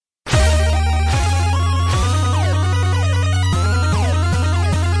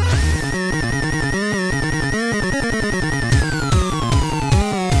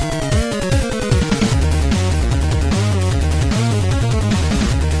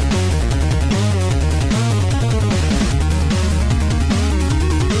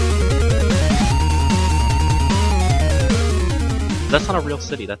That's not a real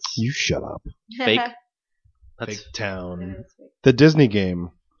city. That's You shut up. fake. That's Fake town. Yeah, that's fake. The Disney game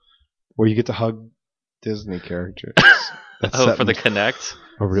where you get to hug Disney characters. That's oh set for the in Connect.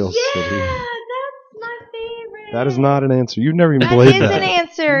 a real Yeah, city. that's my favorite. That is not an answer. You've never even That played is that. an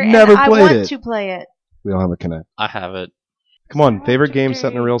answer. Never and I played want it. to play it. We don't have a Connect. I have it. Come on, favorite game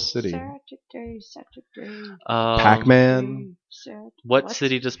set in a real city. Saturday. Pac-Man. What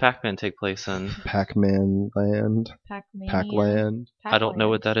city does Pac-Man take place in? Pac-Man Land. Pac-Man. Pac-Land. I don't know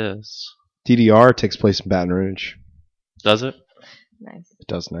what that is. DDR takes place in Baton Rouge. Does it? Nice. It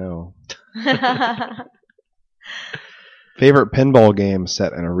does now. Favorite pinball game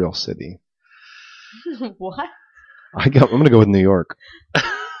set in a real city. What? I'm gonna go with New York.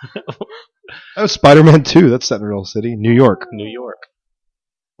 Oh, Spider-Man 2. That's set in a real city. New York. New York.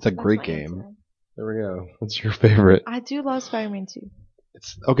 It's a That's great my game. answer. There we go. What's your favorite? I do love Spider-Man 2.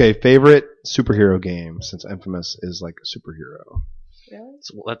 It's okay. Favorite superhero game, since Infamous is like a superhero. Really?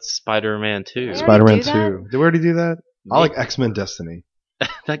 So that's Spider-Man 2. Yeah. Spider-Man do that? 2. Did we already do that? I like X-Men Destiny.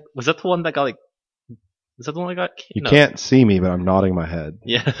 Was that the one that got like? Was that the one that got? You no. can't see me, but I'm nodding my head.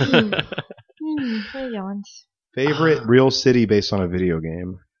 Yeah. Hey, yawns. Favorite real city based on a video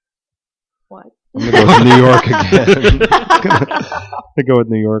game. What? I'm gonna go with New York again. I'm gonna go with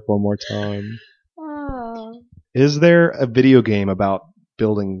New York one more time. Oh. Is there a video game about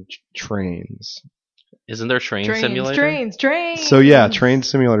building trains? Isn't there Train Simulator? Trains. So yeah, train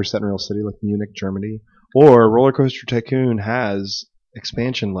simulator set in real city like Munich, Germany, or Roller Coaster Tycoon has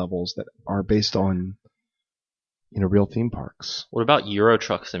expansion levels that are based on real theme parks. What about Euro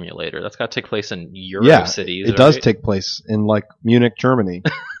Truck Simulator? That's got to take place in Euro Yeah, cities. it does right? take place in like Munich, Germany,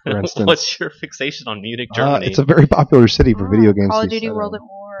 for instance. What's your fixation on Munich, Germany? It's a very popular city for video games. Call to of be Duty set World in. at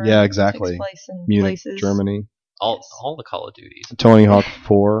War. Yeah, exactly. Takes place in Munich, places. Germany. all the Call of Duties. Tony Hawk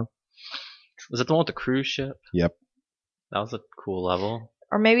 4. Was that the one with the cruise ship? Yep. That was a cool level.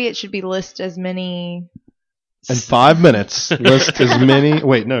 Or maybe it should be list as many. In 5 minutes, list as many.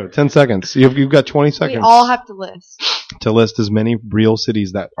 Wait, no, 10 seconds. You've got 20 seconds We all have to list. to list as many real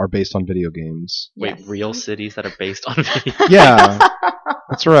cities that are based on video games. Wait, Yes. real cities that are based on video. Yeah,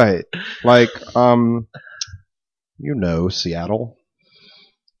 that's right. Like, Seattle,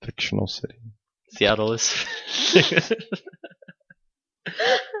 fictional city. Seattle is.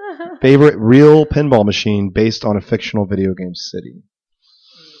 Favorite real pinball machine based on a fictional video game city.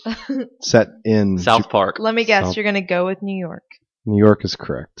 Set in South Park. Let me guess, South- you're going to go with New York. New York is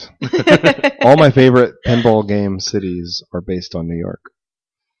correct. All my favorite pinball game cities are based on New York.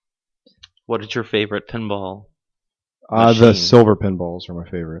 What is your favorite pinball The Machine. silver pinballs are my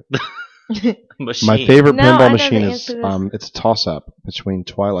favorite. machine? My favorite No, I know pinball the machine is answer to this. it's a toss up between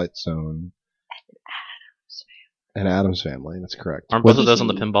Twilight Zone and Addams Family. That's correct. Aren't What- both of those on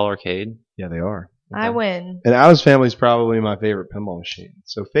the Pinball Arcade? Yeah, they are. I win. And Addams Family is probably my favorite pinball machine.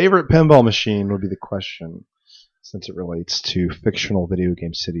 So favorite pinball machine would be the question, since it relates to fictional video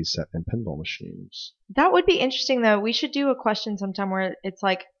game cities set in pinball machines. That would be interesting, though. We should do a question sometime where it's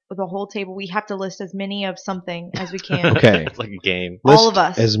like the whole table. We have to list as many of something as we can. Okay. It's like a game. All List of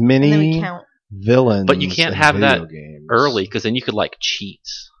us. as And then we many count. villains. But you can't in have video that games. Early, because then you could like cheat.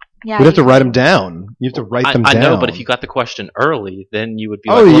 Yeah, We'd have to you write do. them down. You have to write them I down. know, but if you got the question early, then you would be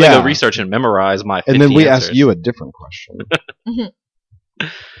Oh, like, let me yeah. go research and memorize my 50 and then we answers. ask you a different question. Mhm.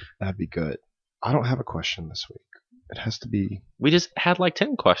 That'd be good. I don't have a question this week. It has to be. We just had like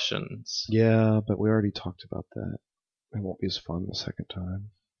 10 questions. Yeah, but we already talked about that. It won't be as fun the second time.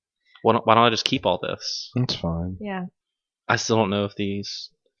 Why don't I just keep all this? That's fine. Yeah. I still don't know if this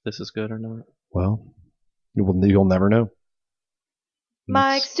is good or not. Well, you'll never know.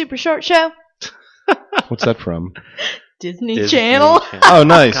 Mike's Super Short Show. What's that from? Disney, Disney Channel. Oh,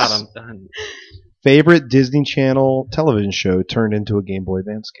 nice. God, I'm done. Favorite Disney Channel television show turned into a Game Boy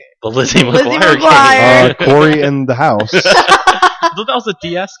Advance game. The Lizzie Lizzie McGuire McGuire. game. Corey and the House. I thought that was a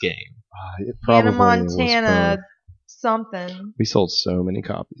DS game. It probably Hannah was Montana. both. Something. We sold so many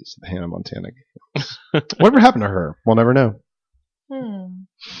copies of the Hannah Montana games. Whatever happened to her? We'll never know.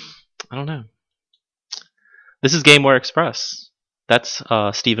 I don't know. This is GameWare Express. That's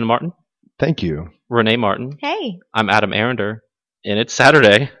Stephen Martin, Thank you. Renee Martin. Hey. I'm Adam Arender, and it's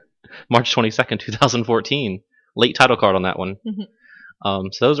Saturday, March 22nd, 2014. Late title card on that one. So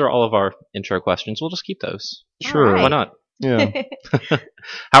those are all of our intro questions. We'll just keep those. Sure. All right. Why not? Yeah.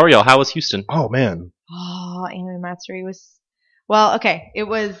 How are y'all? How was Houston? Oh man. Oh, Anime Matsuri was. Well, okay. It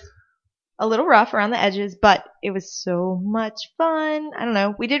was a little rough around the edges, but it was so much fun. I don't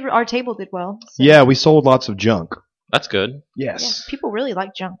know. Our table did well. So. Yeah, we sold lots of junk. That's good. Yeah, Yes. people really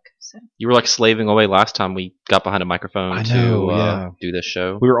like junk. So You were like slaving away last time we got behind a microphone I know, to yeah. do this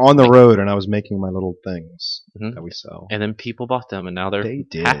show. We were on the road, and I was making my little things Mhm. that we sell. And then people bought them, and now they're They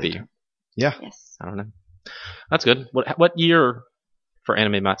did. happy. Yeah. yes. I don't know. That's good. What year for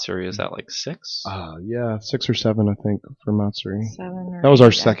Anime Matsuri is that? Like 6? Yeah, 6 or 7, I think, for Matsuri. 7 or That was our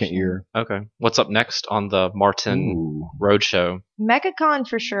 8, second actually. year. Okay. What's up next on the Martin Ooh. Roadshow? MegaCon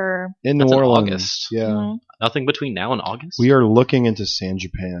for sure. In That's New in Orleans. August. Yeah. Mhm. Nothing between now and August? We are looking into San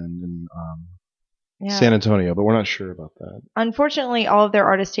Japan and Yeah. San Antonio, but we're not sure about that. Unfortunately, all of their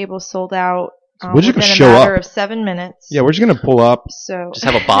artist tables sold out We're just within gonna a show matter up. of 7 minutes. Yeah, we're just going to pull up. So Just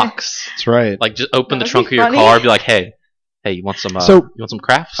have a box. That's right. Like, just open That the would trunk of be your funny. car and be like, hey, you want some, So- you want some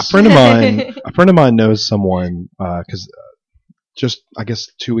crafts? A friend of mine knows someone, because just, I guess,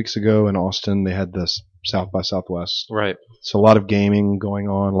 2 weeks ago in Austin, they had this South by Southwest. Right. So a lot of gaming going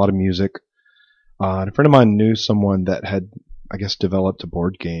on, a lot of music. And a friend of mine knew someone that had, I guess, developed a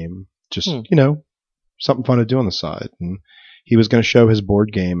board game. Just, something fun to do on the side. And he was going to show his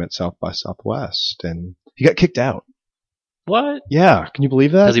board game at South by Southwest, and he got kicked out. What? Yeah, can you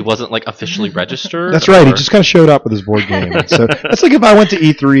believe that? Because he wasn't, like, officially registered? That's right. He or- just kind of showed up with his board game. So that's like if I went to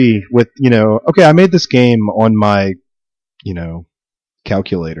E3 with, okay, I made this game on my,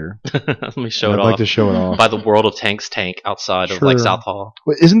 calculator. Let me show I'd it like off. to show it off. By the World of Tanks tank outside of, like, Sure. South Hall.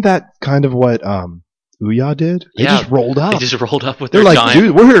 Well, isn't that kind of what Ouya did? They Yeah, just rolled up. They just rolled up with They're their like,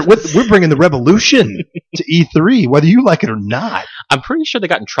 giant... dude, we're bringing the revolution to E3, whether you like it or not. I'm pretty sure they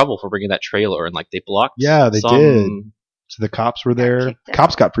got in trouble for bringing that trailer, and, like, they blocked Yeah, they some did. So the cops were there. kicked out.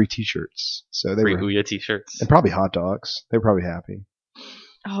 Cops got free T-shirts, so they free were, Ouya t-shirts. and probably hot dogs. They were probably happy.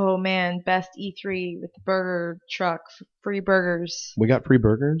 Oh man, best E3 with the burger truck, free burgers. We got free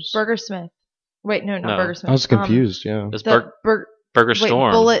burgers. Burger Smith. Wait, no, not No. Burger Smith. I was confused. Yeah. It was The Burger wait,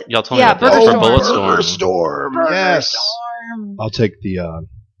 Storm. Bullet- Y'all told me yeah, about this. Burger Or Storm. Bullet Burger Storm. Storm. Burger Yes. Storm. I'll take the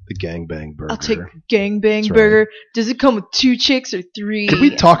gangbang burger. I'll take gangbang That's right. burger. Does it come with 2 chicks or 3? Did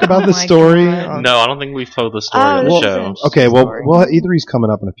we talk about Oh this my story? God. No, I don't think we've told the story Oh, on the this is show. interesting. Okay, well, Story. E3's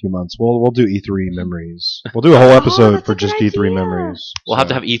coming up in a few months. We'll do E3 memories. We'll do a whole episode that's for a just good E3 idea. memories. We'll have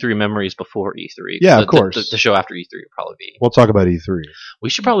to So have E3 memories before E3. Yeah, of The- course. The show after E3 would probably be. We'll talk about E3. We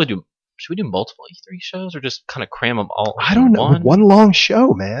should probably do. Should we do multiple E3 shows or just kind of cram them all? I don't know. One? One long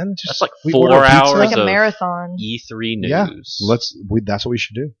show, man. Just, That's like we 4 order pizza. hours Like a of marathon. E3 news. Yeah, that's what we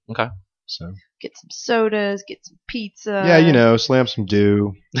should do. Okay. So Get some sodas, get some pizza. yeah, slam some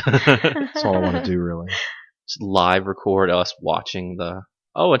dew. That's all I want to do, really. Just live record us watching the.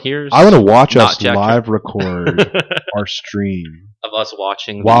 Oh, and here's. I want to watch Not us Jack live record our stream. of us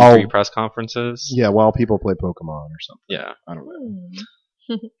watching the While- E3 press conferences. Yeah, while people play Pokemon or something. Yeah. I don't know.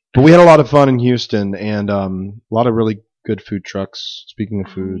 Hmm. But we had a lot of fun in Houston, and a lot of really good food trucks. Speaking of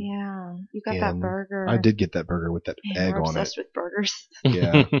Oh, food, yeah, you got that And burger. I did get that burger with that Man, egg we're on it. obsessed with burgers.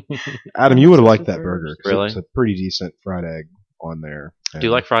 Yeah. Adam, you would have liked that Burgers. burger. 'cause Really? It's a pretty decent fried egg on there. Do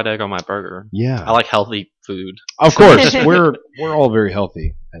you like fried egg on my burger? Yeah. I like healthy food. Of course, we're all very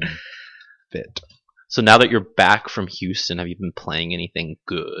healthy and fit. So now that you're back from Houston, have you been playing anything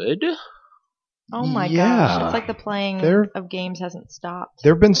good? Oh my Yeah. gosh, it's like the playing There- of games hasn't stopped.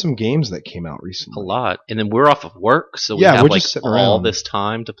 There have been some games that came out A recently. lot. And then we're off of work, so we Yeah, have we're like just sitting all around. this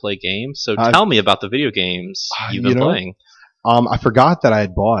time to play games. So Uh, tell me about the video games you've you been know, playing. I forgot that I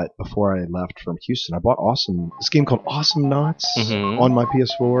had bought before I left from Houston. I bought this game called Awesome Knots Mhm. on my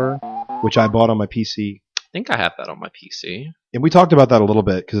PS4, which I bought on my PC. I think I have that on my PC. And we talked about that a little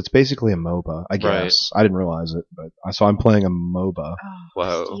bit because it's basically a MOBA, I Right. guess. I didn't realize it, but so I'm playing a MOBA. Oh,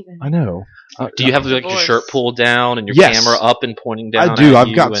 Whoa. Steven. I know. Do you have like your Voice. shirt pulled down and your Yes. camera up and pointing down? I do. at I've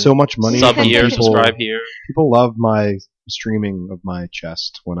you got and so much money. Sub from here, people. subscribe here. People love my streaming of my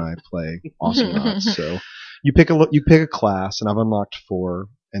chest when I play Awesome Knots. So you pick a class, and I've unlocked 4,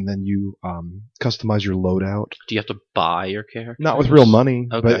 and then you customize your loadout. Do you have to buy your character? Not with real money,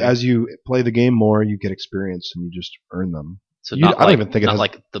 but Okay. as you play the game more, you get experience, and you just earn them. So You- not I don't like, even think it not has-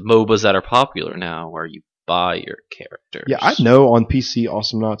 like the MOBAs that are popular now, where you buy your characters. Yeah, I know on PC,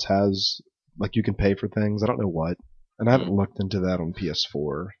 Awesome Knots has like you can pay for things. I don't know what, and I haven't looked into that on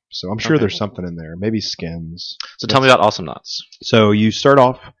PS4. So I'm sure Okay. there's something in there, maybe skins. So tell me about Awesome Knots. So you start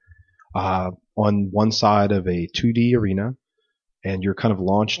off on one side of a 2D arena, and you're kind of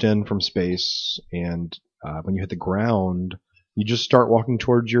launched in from space. And when you hit the ground, you just start walking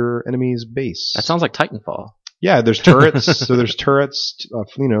towards your enemy's base. That sounds like Titanfall. Yeah, there's turrets. So there's turrets. A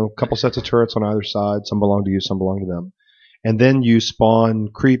couple sets of turrets on either side. Some belong to you, some belong to them. And then you spawn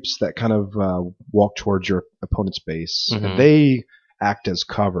creeps that kind of walk towards your opponent's base. Mhm. And they act as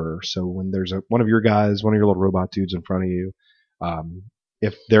cover. So when there's one of your guys, one of your little robot dudes in front of you,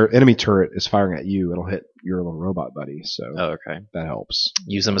 if their enemy turret is firing at you, it'll hit your little robot buddy. So okay. that helps.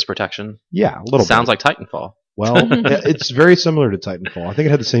 Use them as protection. Yeah, a little. Sounds like Titanfall. Well, it's very similar to Titanfall. I think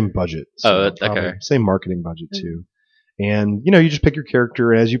it had the same budget. So okay. Same marketing budget too. And you just pick your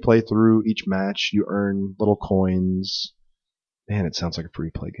character, and as you play through each match, you earn little coins. Man, it sounds like a free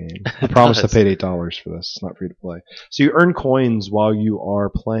play game. I promise I paid $8 for this. It's not free to play. So you earn coins while you are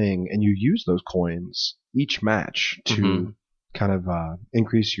playing, and you use those coins each match to kind of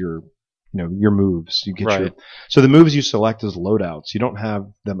increase your moves. You get so the moves you select as loadouts. You don't have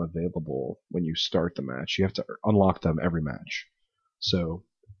them available when you start the match. You have to unlock them every match. So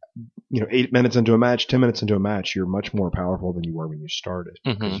 8 minutes into a match, 10 minutes into a match, you're much more powerful than you were when you started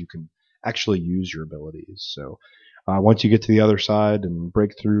because you can actually use your abilities. So once you get to the other side and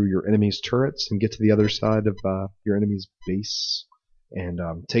break through your enemy's turrets and get to the other side of your enemy's base and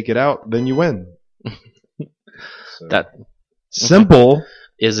take it out, then you win. So, that simple. Okay.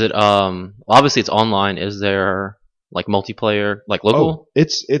 Is it obviously it's online. Is there like multiplayer, like local? Oh,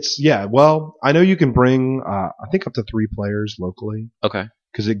 it's yeah. Well, I know you can bring I think up to 3 players locally. Okay.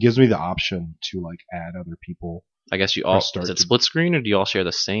 Because it gives me the option to like add other people. I guess you all is it split screen or do you all share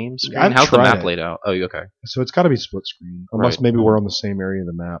the same screen? How's the map laid out? Oh, okay. So it's got to be split screen, unless maybe we're on the same area of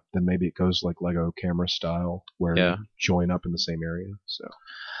the map. Then maybe it goes like Lego camera style, where we join up in the same area. So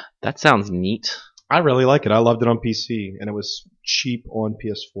that sounds neat. I really like it. I loved it on PC, and it was cheap on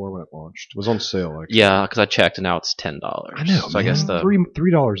PS4 when it launched. It was on sale, actually. Yeah, because I checked, and now it's $10. I know. So I guess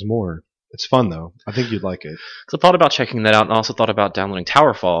 $3 more. It's fun though. I think you'd like it. Because I thought about checking that out, and also thought about downloading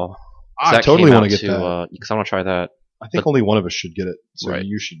Towerfall. I totally want to get that because I want to try that. I think only one of us should get it, so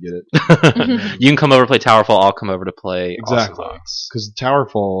you should get it. You can come over to play Towerfall. I'll come over to play exactly. Because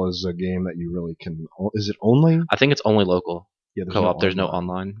Towerfall is a game that you really can. Is it only? I think it's only local. Yeah, co-op. There's no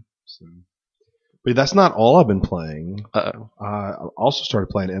online. So. But that's not all I've been playing. Uh-oh. I also started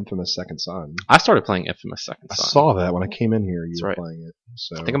playing Infamous Second Son. I started playing Infamous Second Son. I saw that when I came in here. You were playing it.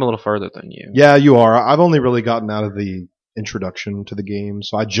 So. I think I'm a little further than you. Yeah, you are. I've only really gotten out of the introduction to the game,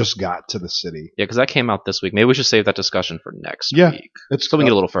 so I just got to the city. Yeah, because that came out this week. Maybe we should save that discussion for next week. So we can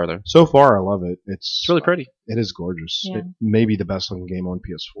get a little further. So far, I love it. It's really pretty. It is gorgeous. Yeah. It may be the best looking game on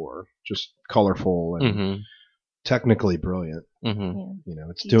PS4. Just colorful and technically brilliant.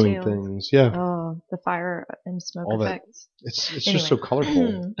 It's doing things. Yeah. Oh, the fire and smoke effects. It's just so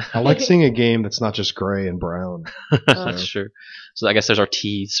colorful. I like seeing a game that's not just gray and brown. That's true. So I guess there's our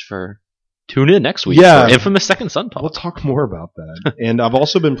tease for tune in next week for Infamous Second Son talk. We'll talk more about that. And I've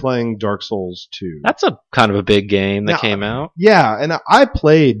also been playing Dark Souls 2. That's a kind of a big game that came out. Yeah, and I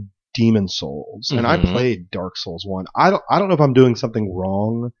played Demon Souls and I played Dark Souls 1. I don't know if I'm doing something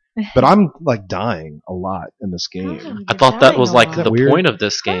wrong, but I'm like dying a lot in this game. I thought that was like the point of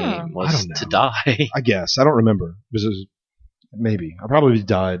this game was to die. I guess. I don't remember. Maybe. I probably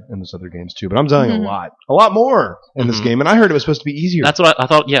died in those other games too, but I'm dying a lot more in this game, and I heard it was supposed to be easier. That's what I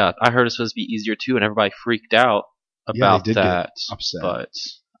thought. Yeah, I heard it was supposed to be easier too, and everybody freaked out about that. Get upset. But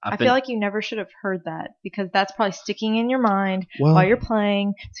I feel like you never should have heard that because that's probably sticking in your mind while you're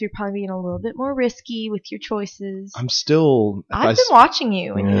playing. So you're probably being a little bit more risky with your choices. I'm still. I've been watching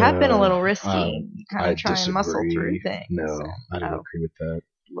you, and you have been a little risky. You kind of try and muscle through things. No, I don't agree with that.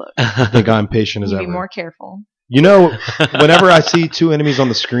 Look, I think I'm patient as ever. Be more careful. Whenever I see 2 enemies on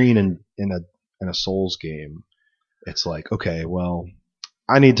the screen in a Souls game, it's like, okay, well,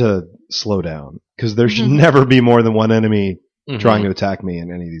 I need to slow down because there should never be more than one enemy trying to attack me in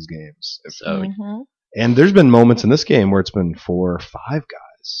any of these games. And there's been moments in this game where it's been 4 or 5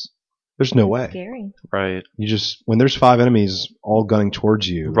 guys. There's no way. Scary. Right. When there's 5 enemies all gunning towards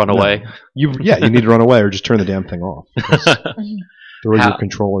you, run away. You need to run away or just turn the damn thing off. Throw your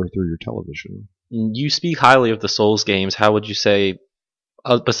controller through your television. You speak highly of the Souls games. How would you say,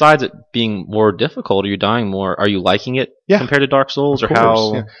 besides it being more difficult, are you dying more? Are you liking it compared to Dark Souls, or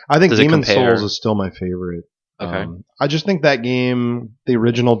how? Yeah. I think Demon Souls is still my favorite. Okay. I just think that game, the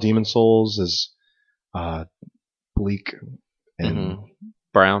original Demon Souls, is bleak and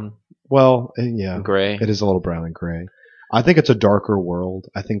brown. Well, yeah, gray. It is a little brown and gray. I think it's a darker world.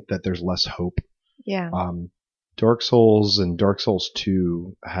 I think that there's less hope. Yeah. Dark Souls and Dark Souls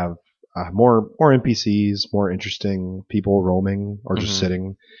 2 have more NPCs, more interesting people roaming or just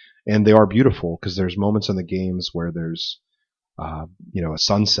sitting, and they are beautiful because there's moments in the games where there's a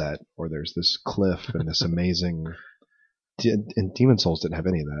sunset or there's this cliff and this amazing. And Demon Souls didn't have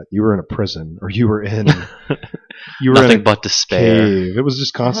any of that. You were in a prison or you were in nothing but despair. Cave. It was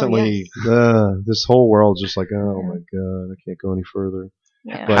just constantly this whole world just like, oh my god, I can't go any further.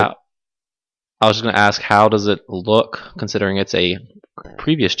 Yeah. But I was just going to ask, how does it look, considering it's a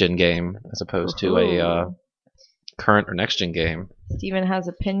previous gen game as opposed to current or next gen game. Steven has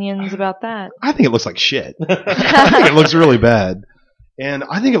opinions about that. I think it looks like shit. I think it looks really bad. And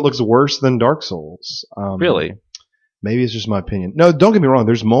I think it looks worse than Dark Souls. Really? Maybe it's just my opinion. No, don't get me wrong.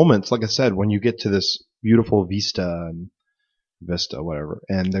 There's moments, like I said, when you get to this beautiful Vista, whatever,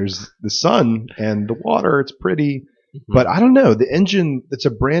 and there's the sun and the water. It's pretty. Mm-hmm. But I don't know. The engine, it's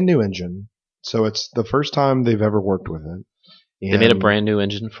a brand new engine. So it's the first time they've ever worked with it. And they made a brand new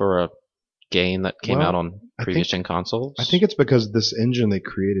engine for a game that came out on previous gen consoles? I think it's because this engine they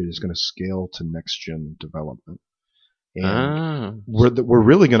created is going to scale to next gen development. And we're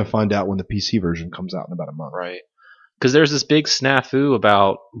really going to find out when the PC version comes out in about a month. Right. Because there's this big snafu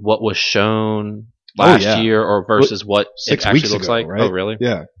about what was shown last year or versus what it actually looks like. Right? Oh, really?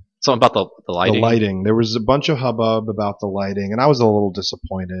 Yeah. Something about the lighting. The lighting. There was a bunch of hubbub about the lighting, and I was a little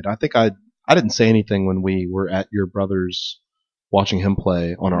disappointed. I think I didn't say anything when we were at your brother's watching him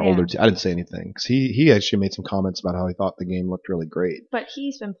play on our older I didn't say anything because he actually made some comments about how he thought the game looked really great. But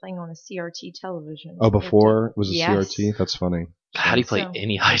he's been playing on a CRT television. Oh, before it was a CRT? That's funny. How do you play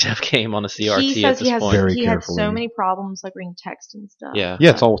any high-def game on a CRT he says at this point? He had so many problems like reading text and stuff. Yeah,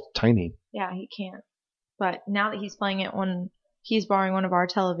 it's all tiny. Yeah, he can't. But now that he's playing it he's borrowing one of our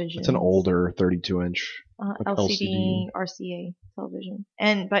televisions. It's an older 32-inch LCD RCA television.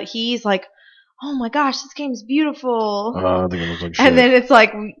 But he's like, oh my gosh, this game's beautiful. I think it looks like shit. And then it's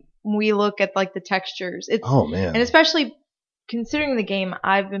like we look at like the textures. Oh man! And especially considering the game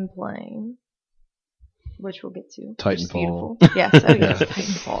I've been playing, which we'll get to. Titanfall. Yes,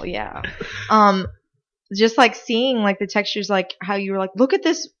 Titanfall. Yeah. Just like seeing like the textures, like how you were like, look at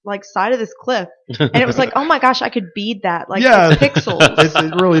this like side of this cliff, and it was like, oh my gosh, I could bead that like pixels.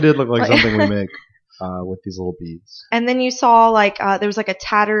 It really did look like something we make. With these little beads. And then you saw like there was like a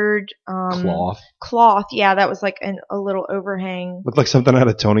tattered cloth. Yeah, that was like a little overhang. Looked like something out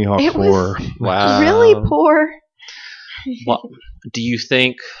of Tony Hawk 4. Wow. Really poor. Well, do you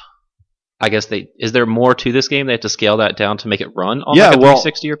think? I guess is there more to this game? They have to scale that down to make it run on like a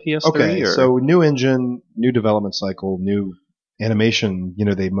 360 or PS3. Okay, so new engine, new development cycle, new animation.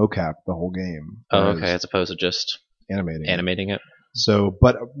 They mocap the whole game. Oh, okay, as opposed to just animating it. So,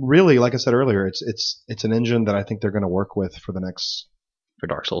 but really, like I said earlier, it's an engine that I think they're going to work with for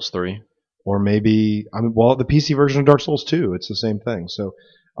Dark Souls 3, or maybe the PC version of Dark Souls 2. It's the same thing. So,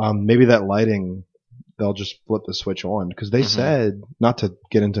 maybe that lighting they'll just flip the switch on because they said, not to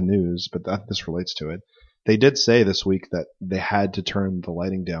get into news, but this relates to it. They did say this week that they had to turn the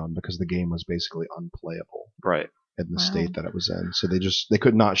lighting down because the game was basically unplayable, right, in the state that it was in. So they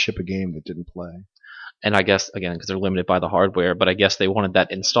could not ship a game that didn't play. And I guess, again, because they're limited by the hardware, but I guess they wanted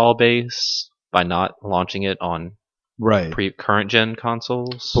that install base by not launching it on current-gen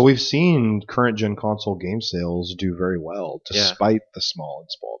consoles. But we've seen current-gen console game sales do very well, despite the small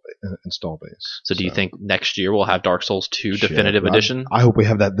install base. So do you think next year we'll have Dark Souls 2 Definitive Edition? I hope we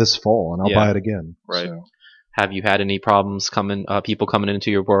have that this fall, and I'll buy it again. Right. So. Have you had any problems people coming into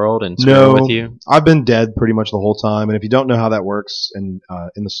your world and screwing with you? I've been dead pretty much the whole time, and if you don't know how that works in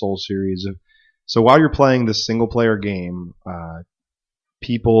the Souls series... So while you're playing this single-player game,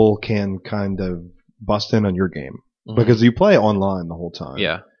 people can kind of bust in on your game because you play online the whole time.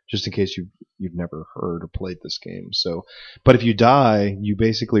 Yeah. Just in case you've never heard or played this game. So, but if you die, you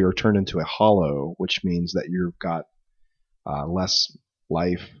basically are turned into a hollow, which means that you've got less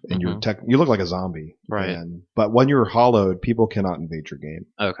life and you look like a zombie. Right. But when you're hollowed, people cannot invade your game.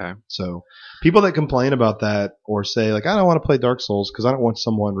 Okay. So people that complain about that or say like, I don't want to play Dark Souls because I don't want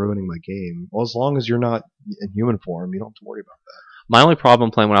someone ruining my game. Well, as long as you're not in human form, you don't have to worry about that. My only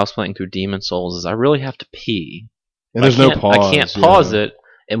problem when I was playing through Demon Souls is I really have to pee. And there's no pause. I can't pause it.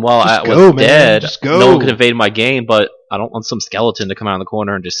 And while I was dead, no one could invade my game, but I don't want some skeleton to come out of the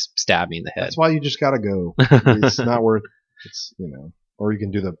corner and just stab me in the head. That's why you just gotta go. It's not worth it's or you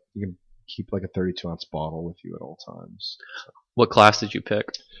can keep like a 32-ounce bottle with you at all times. So. What class did you pick?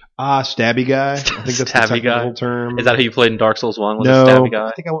 Stabby guy. I think that's the technical term. Is that how you played in Dark Souls 1? Was no, it Stabby guy?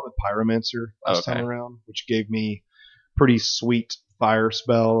 I think I went with Pyromancer last time around, which gave me pretty sweet fire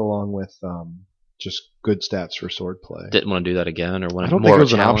spell along with just good stats for swordplay. Didn't want to do that again, or I don't think it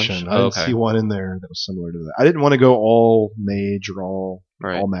was an option. I didn't see one in there that was similar to that. I didn't want to go all mage or all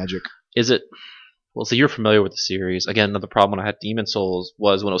magic. Is it? Well, so you're familiar with the series. Again, another problem when I had Demon Souls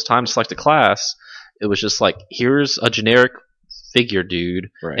was when it was time to select a class, it was just like, here's a generic figure dude,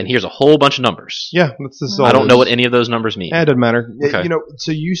 and here's a whole bunch of numbers. Yeah, I don't know what any of those numbers mean. It doesn't matter. Okay.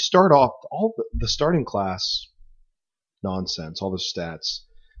 So you start off, all the starting class nonsense, all the stats,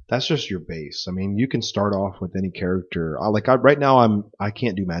 that's just your base. I mean, you can start off with any character. Right now, I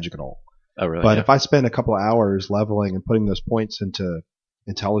can't do magic at all. Oh, really? But if I spend a couple of hours leveling and putting those points into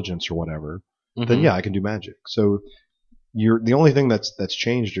intelligence or whatever, then yeah, I can do magic. So the only thing that's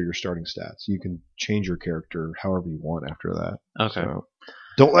changed are your starting stats. You can change your character however you want after that. Okay. So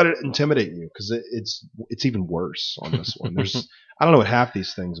don't let it intimidate you, because it's even worse on this one. I don't know what half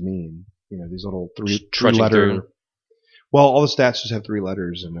these things mean. These little three letter. Well, all the stats just have 3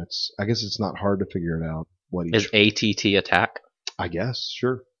 letters, and I guess it's not hard to figure it out. What each is ATT attack? I guess,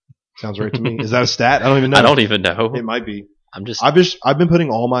 sure. Sounds right to me. Is that a stat? I don't even know. I don't even know. It might be. I've been putting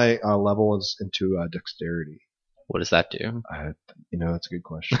all my levels into dexterity. What does that do? That's a good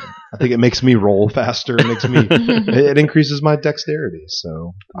question. I think it makes me roll faster. It increases my dexterity.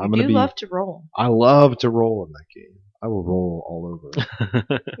 So love to roll. I love to roll in that game. I will roll all over.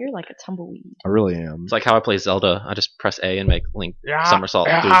 You're like a tumbleweed. I really am. It's like how I play Zelda. I just press A and make Link somersault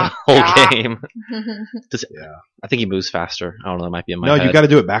through the whole game. I think he moves faster. I don't know. It might be in my head. No, you got to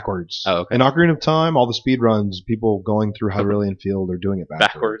do it backwards. Oh, okay. In Ocarina of Time, all the speed runs, people going through Hyrulean Field are doing it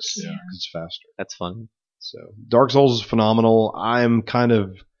backwards. Yeah, it's faster. That's fun. So Dark Souls is phenomenal. I'm kind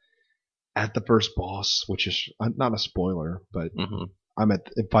of at the first boss, which is not a spoiler, but I'm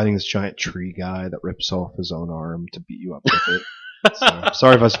fighting this giant tree guy that rips off his own arm to beat you up with it. So,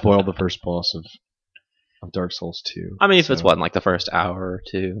 sorry if I spoiled the first boss of Dark Souls 2. I mean, if it's in like the first hour or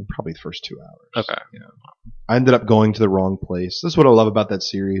two? Probably the first 2 hours. Okay. Yeah. I ended up going to the wrong place. This is what I love about that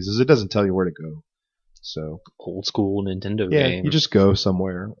series, is it doesn't tell you where to go. So old school Nintendo game. You just go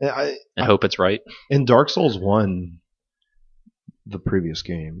somewhere. And hope it's right. In Dark Souls 1, the previous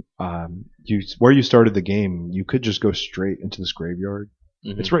game, where you started the game, you could just go straight into this graveyard.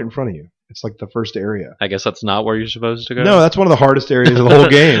 It's right in front of you. It's like the first area. I guess that's not where you're supposed to go. No, that's one of the hardest areas of the whole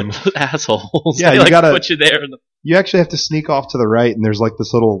game. Assholes. Yeah, you gotta put you there. You actually have to sneak off to the right, and there's like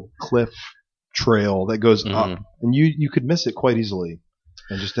this little cliff trail that goes up, and you could miss it quite easily,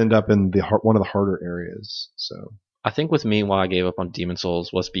 and just end up in one of the harder areas. So I think with me, why I gave up on Demon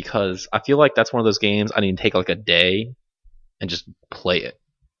Souls was because I feel like that's one of those games I need to take like a day and just play it.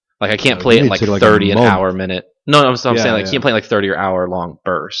 Like I can't play it in like 30 an hour minute. No, I'm saying like I can't play like 30 or hour long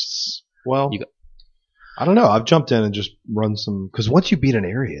bursts. Well, I don't know. I've jumped in and just run some, because once you beat an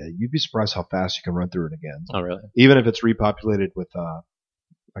area, you'd be surprised how fast you can run through it again. Oh, really? Even if it's repopulated with,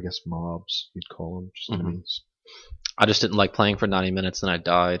 I guess mobs, you'd call them, just enemies. I just didn't like playing for 90 minutes, and I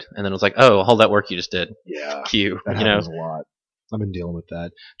died. And then it was like, oh, all that work you just did. Yeah. Cue. That happens a lot. I've been dealing with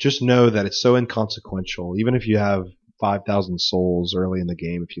that. Just know that it's so inconsequential. Even if you have 5,000 souls early in the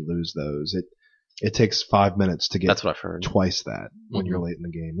game, if you lose those, it takes 5 minutes to get That's what I've heard. Twice that when you're late in the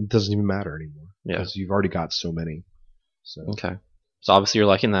game. It doesn't even matter anymore. Yeah. Because you've already got so many. So. Okay. So obviously you're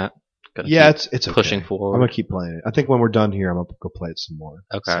liking that. It's okay. Pushing forward. I'm going to keep playing it. I think when we're done here, I'm going to go play it some more.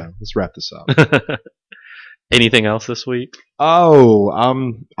 Okay. So let's wrap this up. Anything else this week? Oh,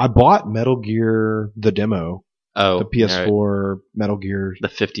 I bought Metal Gear, the demo. Oh. The PS4 Metal Gear. The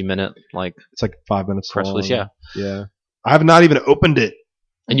 50-minute, It's like 5 minutes press long. release, yeah. Yeah. I have not even opened it.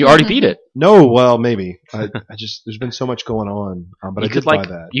 And you already beat it. No, well, maybe. I just, there's been so much going on. But I did buy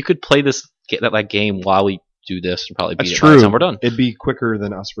that. You could play that game while we do this and probably beat That's it true. by the time we're done. It'd be quicker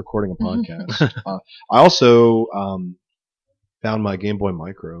than us recording a podcast. I also found my Game Boy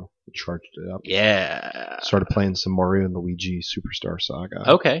Micro, charged it up. Yeah. Started playing some Mario and Luigi Superstar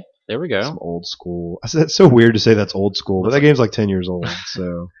Saga. Okay, there we go. Some old school. I said it's so weird to say that's old school, but that game's like 10 years old.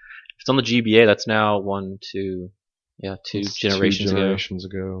 So it's on the GBA. That's now two generations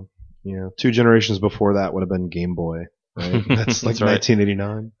ago. Yeah, 2 generations before that would have been Game Boy. Right? That's like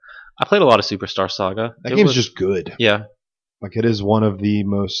 1989. I played a lot of Superstar Saga. That game's just good. Yeah. Like it is one of the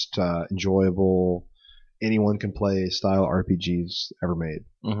most enjoyable anyone can play style RPGs ever made.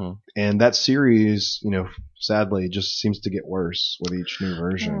 Mm-hmm. And that series, sadly, just seems to get worse with each new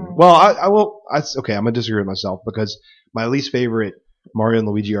version. Well, okay, I'm going to disagree with myself because my least favorite Mario and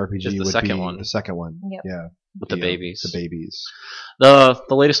Luigi RPG would be the second one. Yep. Yeah. With the babies. The babies. The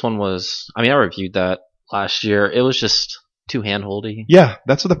latest one was, I reviewed that last year. It was just too handholdy. Yeah,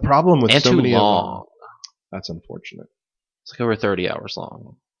 that's the problem with and so many too long. That's unfortunate. It's like over 30 hours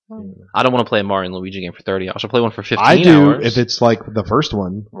long. Oh. I don't want to play a Mario and Luigi game for 30 hours. I'll play one for 15 hours. I do if it's like the first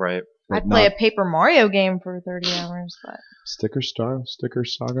one. Right. I'd play a Paper Mario game for 30 hours, but Sticker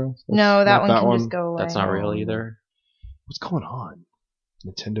Saga? No, that one can just go away. That's not real either. What's going on?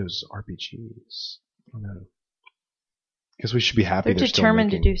 Nintendo's RPGs. I don't know. I guess we should be happy they're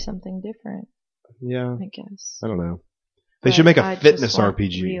determined to do something different. Yeah. I guess. I don't know. They should make a fitness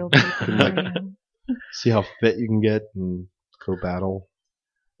RPG. See how fit you can get and go battle.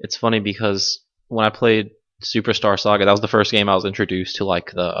 It's funny because when I played Superstar Saga, that was the first game I was introduced to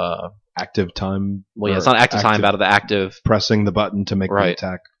like the active time. Well, yeah, it's not active time, out of the active pressing the button to make the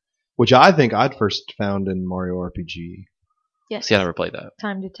attack, which I think I'd first found in Mario RPG. Yes. See, I never played that.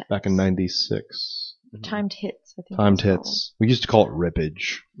 Timed attacks. Back in '96. Timed hits, I think. Timed hits. We used to call it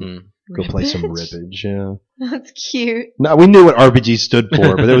rippage. Go play some rippage, yeah. That's cute. No, we knew what RPG stood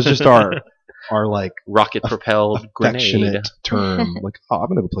for, but it was just our like rocket propelled affectionate grenade term. Like, I'm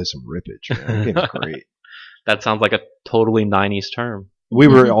gonna go play some rippage, man. That game's great. That sounds like a totally 90s term. We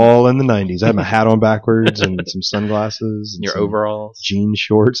were all in the 90s. I had my hat on backwards and some sunglasses. And your some overalls. Jean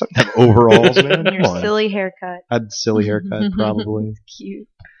shorts. I didn't have overalls, man. Your silly haircut. I had a silly haircut, probably. Cute.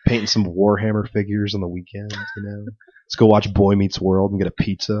 Painting some Warhammer figures on the weekend, you know. Let's go watch Boy Meets World and get a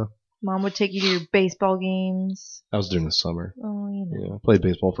pizza. Mom would take you to your baseball games. That was during the summer. Oh, you know. Yeah, I played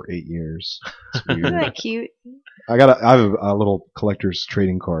baseball for 8 years. It's weird. Isn't that cute? I have a little collector's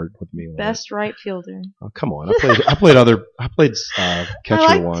trading card with me. Best right fielder. Oh, come on. I played catcher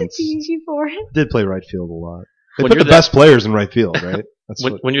I like once. to tease you for it. Did play right field a lot. They When put you're the best players in right field, right? That's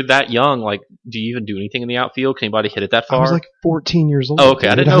when you're that young, like, do you even do anything in the outfield? Can anybody hit it that far? I was like 14 years old. Oh, okay.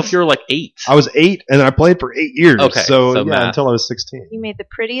 I dude. didn't know if you were like 8. I was 8, and I played for 8 years. Okay, So yeah, math. until I was 16. You made the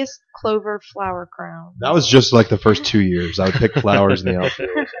prettiest clover flower crown. That was just like the first 2 years. I would pick flowers in the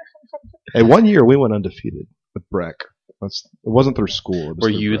outfield. Hey, 1 year we went undefeated with Breck. It wasn't through school. It was Were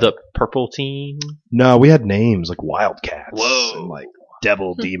through you Breck. the purple team? No, we had names like Wildcats. Whoa. And like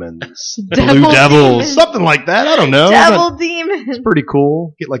Devil Demons. Devil Blue Devils. Demons. Something like that. I don't know. Devil But demon. it's pretty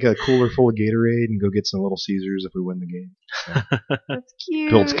cool. Get like a cooler full of Gatorade and go get some Little Caesars if we win the game. That's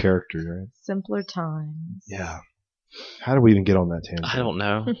cute. Builds character, right? Simpler times. Yeah. How did we even get on that tangent? I don't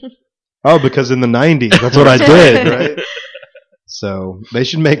know. Oh, because in the 90s, that's what I did, right? So they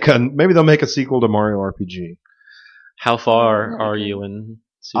should maybe they'll make a sequel to Mario RPG. How far are you in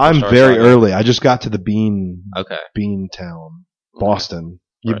I'm Superstar very Saga? early. I just got to the Bean Town, Boston.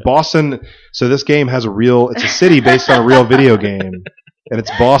 Right. Boston. So this game has it's a city based on a real video game, and it's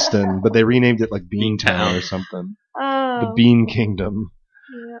Boston, but they renamed it like Bean Town or something. Oh. The Bean Kingdom.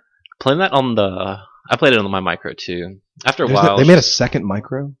 Yeah. Playing that I played it on my micro too. After a while, They made a second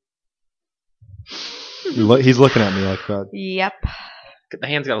micro. He's looking at me like that. Yep. the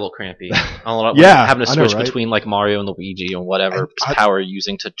hands got a little crampy. I don't know, Yeah, having to I know, switch right? between like Mario and Luigi and whatever power you're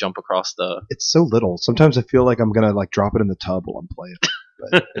using to jump across the. It's so little. Sometimes I feel like I'm gonna like drop it in the tub while I'm playing.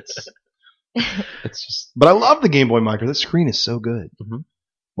 But it's just. But I love the Game Boy Micro. That screen is so good. Mm-hmm.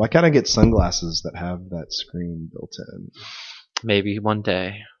 Why can't I get sunglasses that have that screen built in? Maybe one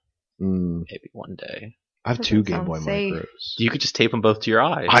day. Mm. Maybe one day. I have Doesn't 2 Game Boy sound safe. Micros. You could just tape them both to your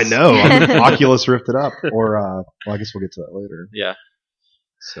eyes. I know. Oculus Rift it up, or well, I guess we'll get to that later. Yeah.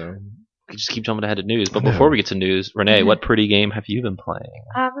 So We could just keep jumping ahead to news. But I know. before we get to news, Renee, what pretty game have you been playing?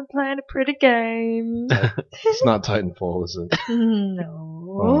 I've been playing a pretty game. it's not Titanfall, is it?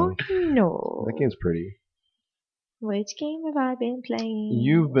 No. No. That game's pretty. Which game have I been playing?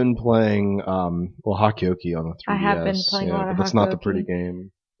 You've been playing Hakyoki on the 3DS. I have been playing a lot of but that's not the Hakyoki. pretty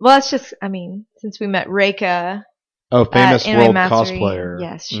game. Well, it's just, I mean, since we met Reika Oh, famous at Anime world Mastery, cosplayer.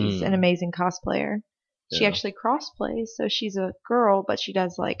 yes, she's an amazing cosplayer. She Yeah. actually crossplays, so she's a girl, but she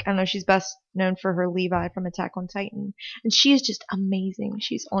does like, I don't know, she's best known for her Levi from Attack on Titan. And she is just amazing.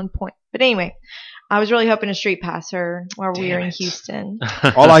 She's on point. But anyway, I was really hoping to street pass her while we were in Houston.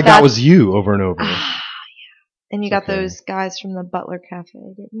 All I got That's- was you over and over. Yeah. And you It's got okay. those guys from the Butler Cafe,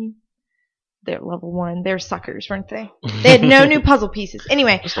 didn't you? They're level 1. They're suckers, weren't they? They had no new puzzle pieces.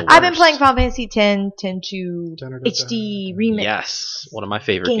 Anyway, That's the I've been worst. playing Final Fantasy X, 10-2 HD remix. Yes, one of my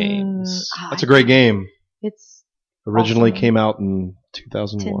favorite game. games. That's a great game. It's Originally awesome. came out in 10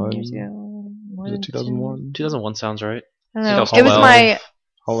 2001. years ago. More Was than it 2001? 2001 sounds right. I don't know. 2012. It was my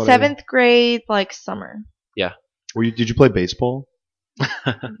Holiday. 7th grade, like, summer. Did you play baseball?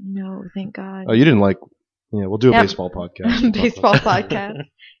 No, thank God. Oh, you didn't like. Yeah, we'll do a Yep. baseball podcast. We'll talk Baseball about that. podcast.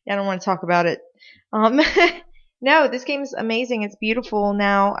 Yeah, I don't want to talk about it. No, this game's amazing. It's beautiful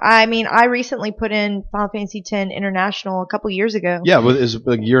now. I mean, I recently put in Final Fantasy X International a couple years ago. Yeah, well, it was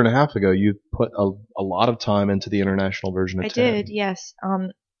a year and a half ago. You put a lot of time into the international version of I 10. did, yes.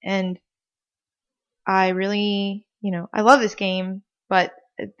 And I really, I love this game, but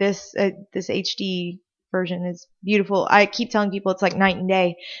this HD version is beautiful. I keep telling people it's like night and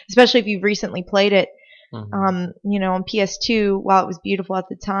day, especially if you've recently played it. Mhm. On PS2, while it was beautiful at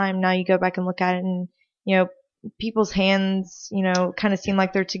the time, now you go back and look at it and, people's hands, kind of seem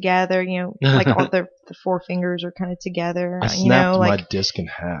like they're together, like all the 4 fingers are kind of together, I snapped like my disc in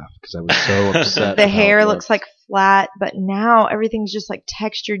half because I was so upset. the about, hair looks like flat, but now everything's just like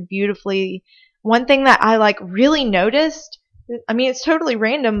textured beautifully. One thing that I like really noticed, I mean, it's totally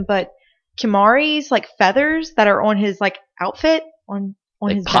random, but Kimari's like feathers that are on his like outfit on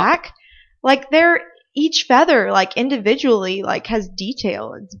They his pop. back, like they're each feather like individually like has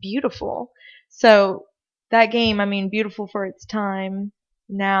detail. It's beautiful. So that game, I mean, beautiful for its time.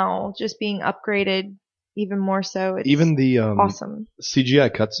 Now, just being upgraded even more so. It's even the awesome CGI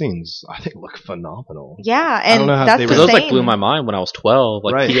cutscenes, I think, look phenomenal. Yeah, and I don't know how that's they the were- Those same. like blew my mind when I was 12,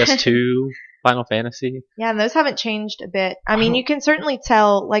 like Right. PS2, Final Fantasy. Yeah, and those haven't changed a bit. I mean, you can certainly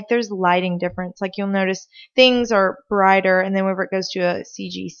tell, like, there's lighting difference. Like, you'll notice things are brighter, and then whenever it goes to a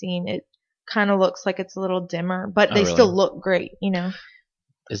CG scene, it kind of looks like it's a little dimmer, but Oh, they really? still look great, you know?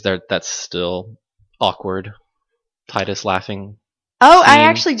 That's still awkward. Titus laughing. Oh, I Scene.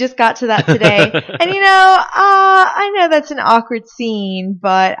 actually just got to that today. And, I know that's an awkward scene,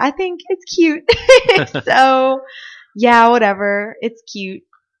 but I think it's cute. So, yeah, whatever. It's cute.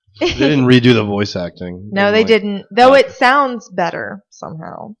 They didn't redo the voice acting. No, they didn't. Though it sounds better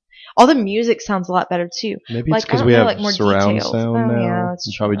somehow. All the music sounds a lot better too. Maybe Like, it's because I we don't know, have like, more surround details. sound Oh, now. yeah, that's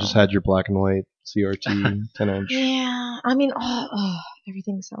You probably true. just had your black and white CRT 10-inch. Yeah, I mean,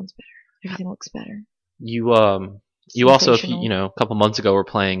 everything sounds better. Everything looks better. You also, Sensational. a couple months ago were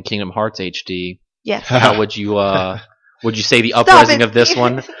playing Kingdom Hearts HD. Yes. How would you say the Stop uprising it, of this Steve.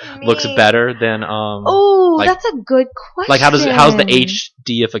 one This is looks mean. better than Oh, like- that's a good question. like how's the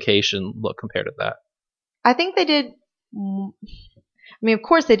HDification look compared to that? I think they did. I mean, of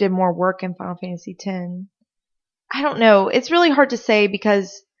course, they did more work in Final Fantasy X. I don't know. It's really hard to say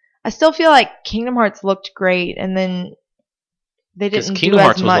because I still feel like Kingdom Hearts looked great, and then they 'Cause didn't Kingdom do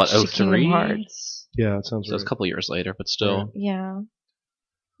Hearts as was, much what, to 03? Kingdom Hearts. Yeah, it sounds So it's a right. couple years later, but still. Yeah.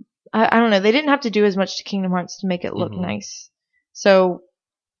 I don't know. They didn't have to do as much to Kingdom Hearts to make it look Mhm. nice. So,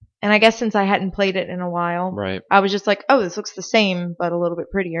 and I guess since I hadn't played it in a while, Right. I was just like, oh, this looks the same, but a little bit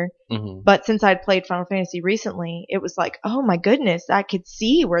prettier. Hmm. But since I'd played Final Fantasy recently, it was like, oh my goodness, I could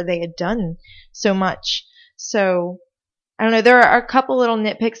see where they had done so much. So, I don't know. There are a couple little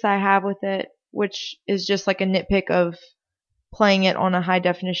nitpicks that I have with it, which is just like a nitpick of playing it on a high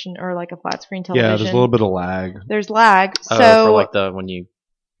definition or like a flat screen television. Yeah, there's a little bit of lag. There's lag. Oh, So, for like when you.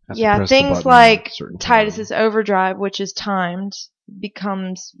 Have to yeah, press the things button like at a certain time. Titus's overdrive, which is timed,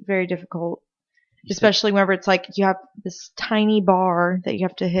 becomes very difficult. Especially whenever it's like you have this tiny bar that you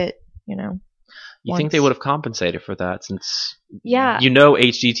have to hit, You think once. they would have compensated for that since Yeah.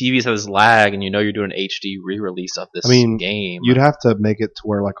 HD TVs has lag and you're doing an HD re-release of this game. You'd have to make it to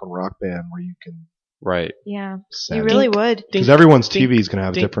where, like on Rock Band, where you can right. Yeah. set You it. really would. Because everyone's Dink, TV is going to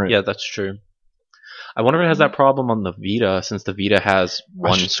have different. Yeah, that's true. I wonder if it has that problem on the Vita since the Vita has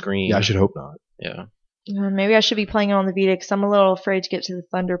one screen. Yeah, I should hope not. Yeah. Maybe I should be playing it on the Vita because I'm a little afraid to get to the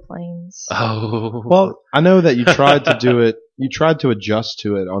Thunder Plains. Oh. Well, I know that you tried to do it. You tried to adjust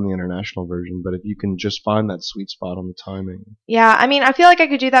to it on the international version, but if you can just find that sweet spot on the timing. Yeah, I mean, I feel like I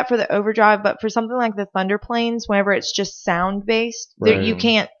could do that for the overdrive, but for something like the Thunder Plains, whenever it's just sound based, Right. you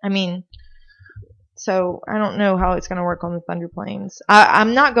can't. I mean, so I don't know how it's going to work on the Thunder Plains.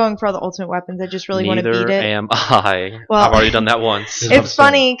 I'm not going for all the ultimate weapons. I just really want to Neither beat it. am I. Well, I've already done that once. It's It's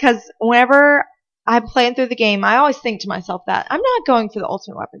funny because whenever I'm playing through the game, I always think to myself that I'm not going for the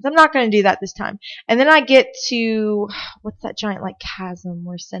ultimate weapons. I'm not going to do that this time. And then I get to what's that giant like chasm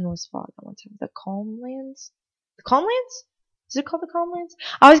where Sen was fought at one time? The Calmlands? The Calmlands? Is it called the Calmlands?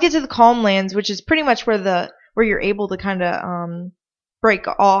 I always get to the Calmlands, which is pretty much where you're able to kind of break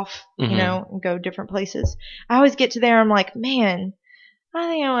off, Mhm. and go different places. I always get to there. I'm like, man, I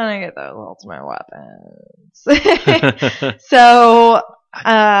think I want to get those ultimate weapons. So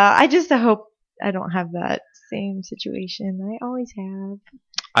I just hope I don't have that same situation I always have.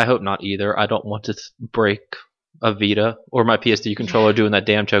 I hope not either. I don't want to break a Vita or my PSD controller doing that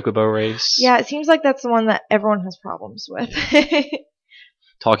damn Chocobo race. Yeah, it seems like that's the one that everyone has problems with.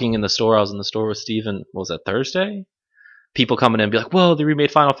 Talking in the store, I was in the store with Steven, what was that, Thursday? People coming in and be like, whoa, they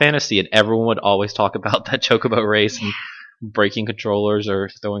remade Final Fantasy, and everyone would always talk about that Chocobo race and breaking controllers or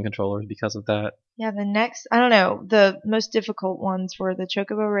throwing controllers because of that. Yeah, I don't know, the most difficult ones were the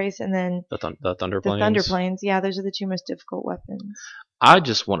Chocobo race and then The Thunder the Plains. Thunder Plains. Yeah, those are the two most difficult weapons. I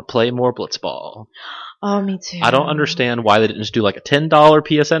just want to play more Blitzball. Oh, me too. I don't understand why they didn't just do like a $10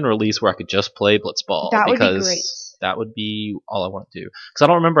 PSN release where I could just play Blitzball. That would be because great. that would be all I want to do. Because I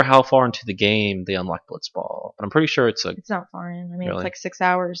don't remember how far into the game they unlock Blitzball. But I'm pretty sure it's It's not far in. I mean, Really? it's like 6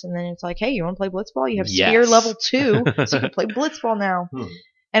 hours, and then it's like, hey, you want to play Blitzball? You have Yes. Sphere level 2, so you can play Blitzball now.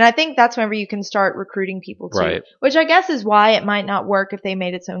 And I think that's whenever you can start recruiting people too. Right. Which I guess is why it might not work if they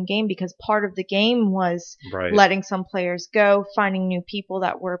made its own game, because part of the game was right. letting some players go, finding new people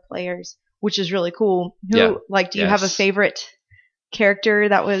that were players, which is really cool. Yeah. Do you have a Yes. favorite character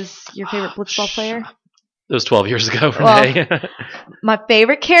that was your favorite Blitzball player? It was 12 years ago, Well, Renee. My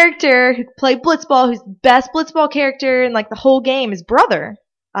favorite character who played Blitzball, who's the best Blitzball character in like the whole game, is Brother.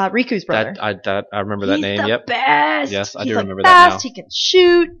 Riku's brother. I remember that He's name. the Yep. best. Yes, I He's do like remember that fast, now. He can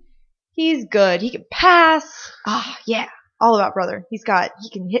shoot. He's good. He can pass. Ah, yeah. All about brother. He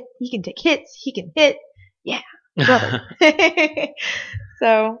can hit. He can take hits. He can hit. Yeah, brother.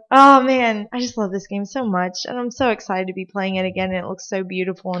 So, oh man, I just love this game so much, and I'm so excited to be playing it again. And it looks so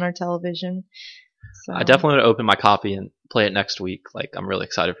beautiful on our television. So. I definitely want to open my copy and play it next week. Like, I'm really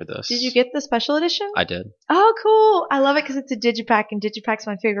excited for this. Did you get the special edition? I did. Oh, cool! I love it because it's a digipack, and digipac's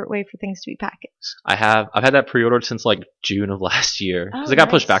my favorite way for things to be packaged. I've had that pre-ordered since like June of last year because it got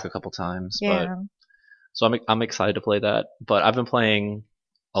pushed back a couple times. Yeah. But, so I'm excited to play that. But I've been playing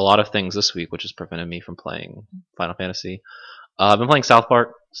a lot of things this week, which has prevented me from playing Final Fantasy. I've been playing South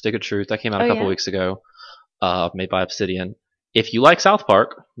Park: Stick of Truth. That came out a couple weeks ago. Made by Obsidian. If you like South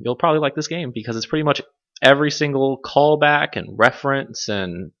Park, you'll probably like this game because it's pretty much every single callback and reference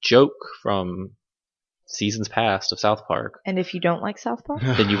and joke from seasons past of South Park. And if you don't like South Park,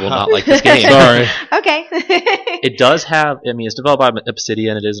 then you will not like this game. Sorry. Okay. It does have, I mean, it's developed by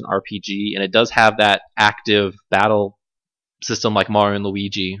Obsidian. It is an RPG, and it does have that active battle system like Mario and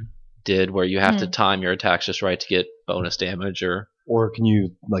Luigi did, where you have to time your attacks just right to get bonus damage, or can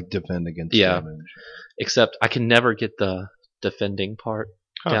you like defend against damage? Except I can never get the defending part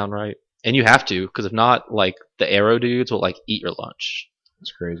down right, and you have to, because if not, like the arrow dudes will like eat your lunch.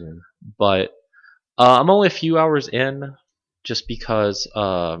 It's crazy. But I'm only a few hours in, just because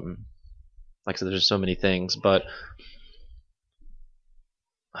like I said, there's so many things. But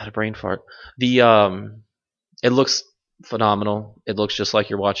I had a brain fart. It looks phenomenal. It looks just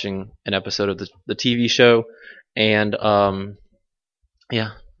like you're watching an episode of the TV show, and yeah,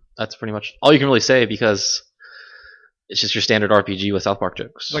 that's pretty much all you can really say because it's just your standard RPG with South Park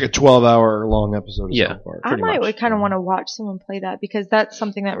jokes. It's like a 12-hour long episode of South Park. I might kind of want to watch someone play that because that's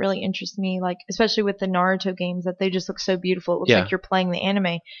something that really interests me, like especially with the Naruto games, that they just look so beautiful. It looks like you're playing the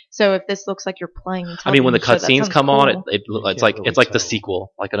anime. So if this looks like you're playing the I mean, when the cutscenes come on, it's like the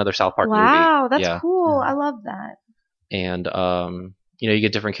sequel, like another South Park movie. Wow, that's cool. I love that. And you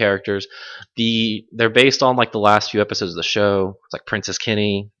get different characters. They're based on like the last few episodes of the show. It's like Princess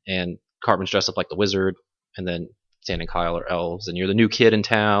Kenny and Cartman's dressed up like the wizard, and then Stan and Kyle are elves, and you're the new kid in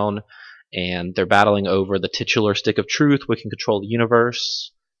town, and they're battling over the titular Stick of Truth, which can control the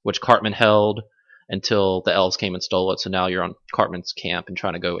universe, which Cartman held until the elves came and stole it. So now you're on Cartman's camp and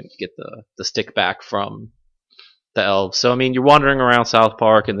trying to go and get the stick back from the elves. So I mean, you're wandering around South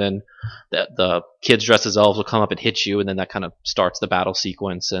Park, and then the kids dressed as elves will come up and hit you, and then that kind of starts the battle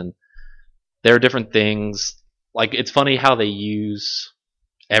sequence. And there are different things. Like, it's funny how they use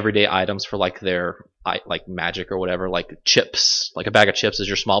everyday items for like their like magic or whatever. Like chips, like a bag of chips is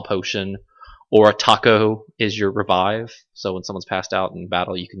your small potion, or a taco is your revive. So when someone's passed out in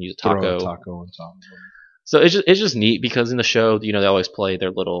battle, you can use a taco. Throw a taco on top of them. So it's just neat because in the show, they always play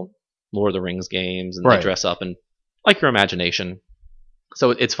their little Lord of the Rings games, and they dress up and like your imagination. So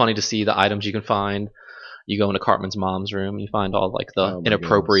it's funny to see the items you can find. You go into Cartman's mom's room, you find all like the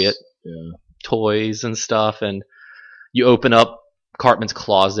inappropriate toys and stuff, and you open up Cartman's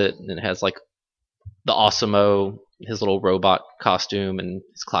closet, and it has like the Awesemo, his little robot costume, and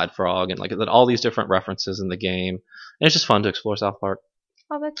his Clyde Frog, and like all these different references in the game. And it's just fun to explore South Park.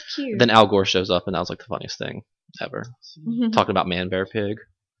 Oh, that's cute. Then Al Gore shows up, and that was like the funniest thing ever. Talking about Man Bear Pig.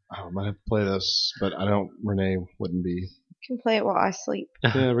 I might have to play this, but I don't. Renee wouldn't be. You can play it while I sleep.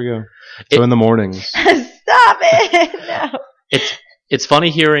 Yeah, there we go. So in the mornings. Stop it! No. It's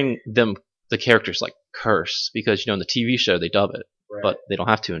funny hearing the characters like curse, because in the TV show they dub it, but they don't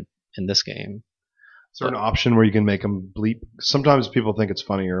have to in this game. Is there an option where you can make them bleep? Sometimes people think it's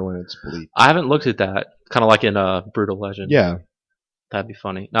funnier when it's bleep. I haven't looked at that. Kind of like in Brutal Legend. Yeah. That'd be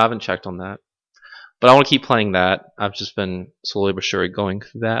funny. No, I haven't checked on that. But I want to keep playing that. I've just been slowly but surely going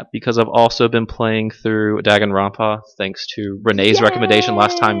through that because I've also been playing through Danganronpa thanks to Renee's recommendation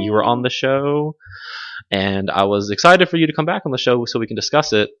last time you were on the show. And I was excited for you to come back on the show so we can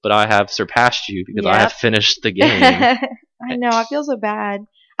discuss it, but I have surpassed you because I have finished the game. I know, I feel so bad.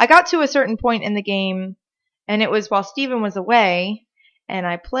 I got to a certain point in the game, and it was while Steven was away, and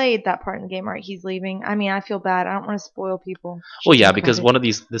I played that part in the game. Right, he's leaving. I mean, I feel bad. I don't want to spoil people. Well, yeah, because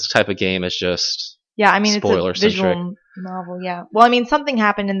this type of game is just spoiler it's a visual novel. Yeah. Well, I mean, something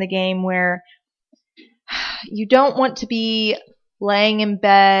happened in the game where you don't want to be laying in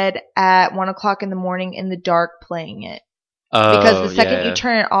bed at 1:00 in the morning in the dark playing it, because the second you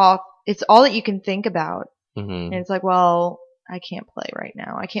turn it off, it's all that you can think about, and it's like, well, I can't play right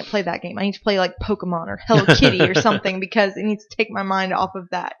now. I can't play that game. I need to play like Pokemon or Hello Kitty or something because it needs to take my mind off of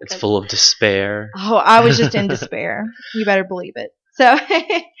that. It's full of despair. Oh, I was just in despair. You better believe it. So,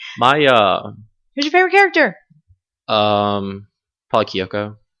 who's your favorite character? Probably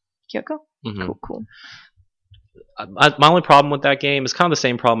Kyoko. Kyoko? Cool. my only problem with that game is kind of the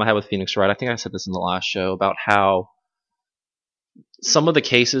same problem I had with Phoenix Wright. I think I said this in the last show about how some of the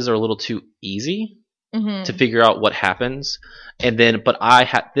cases are a little too easy to figure out what happens, and then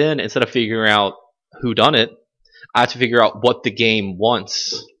instead of figuring out who done it, I have to figure out what the game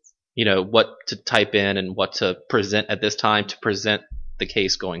wants. What to type in and what to present at this time to present the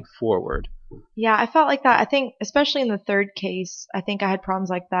case going forward. Yeah, I felt like that. I think, especially in the third case, I think I had problems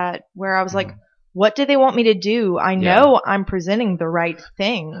like that where I was like, what do they want me to do? I know I'm presenting the right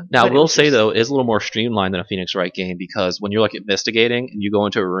thing. Now, I will say, though, it is a little more streamlined than a Phoenix Wright game because when you're like investigating and you go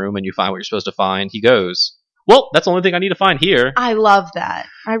into a room and you find what you're supposed to find, he goes, well, that's the only thing I need to find here. I love that.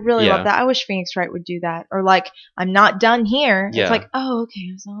 I really love that. I wish Phoenix Wright would do that. Or like, I'm not done here. Yeah. It's like, oh,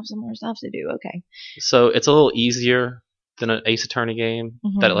 okay, I still have some more stuff to do. Okay. So it's a little easier than an Ace Attorney game.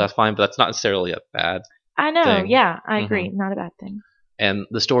 That's fine, but that's not necessarily a bad thing. Yeah, I agree. Not a bad thing. And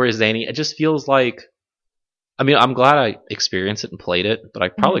the story is zany. It just feels like, I mean, I'm glad I experienced it and played it, but I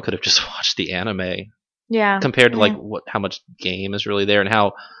probably could have just watched the anime. Yeah. Compared to like how much game is really there and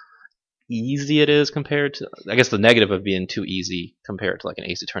how easy it is compared to, I guess the negative of being too easy compared to like an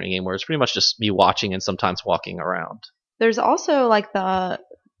Ace Attorney game where it's pretty much just me watching and sometimes walking around. There's also like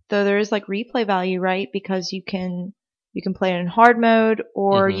there is like replay value, right? Because you can play it in hard mode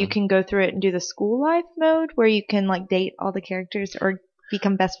or you can go through it and do the school life mode where you can like date all the characters or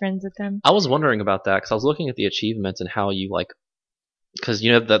become best friends with them. I was wondering about that because I was looking at the achievements and how you like, because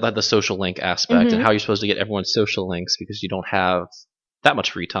you know the social link aspect and how you're supposed to get everyone's social links because you don't have that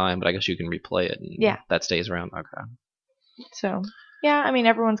much free time, but I guess you can replay it and that stays around. Okay. So, yeah, I mean,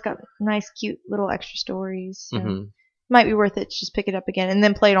 everyone's got nice, cute little extra stories. So it might be worth it to just pick it up again and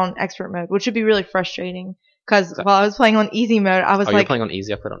then play it on expert mode, which would be really frustrating. Because while I was playing on easy mode, I was like... Oh, you're playing on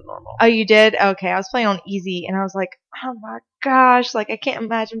easy? I played on normal. Oh, you did? Okay, I was playing on easy, and I was like, oh my gosh, like, I can't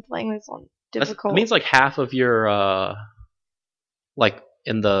imagine playing this on difficult. It means like half of your, like,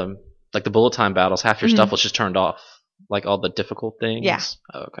 in the bullet time battles, half your stuff was just turned off. Like, all the difficult things? Yeah.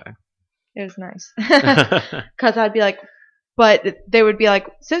 Oh, okay. It was nice. Because I'd be like... But they would be like,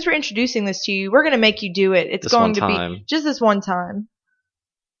 since we're introducing this to you, we're going to make you do it. It's going to be just this one time.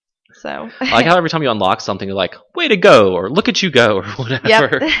 So I like how every time you unlock something, you're like, way to go, or look at you go, or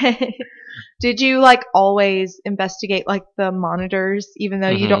whatever. Yep. Did you like always investigate like the monitors, even though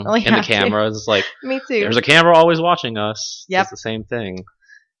you don't really have the cameras? It's like, me too. There's a camera always watching us. Yep. It's the same thing.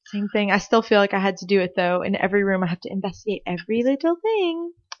 Same thing. I still feel like I had to do it though. In every room, I have to investigate every little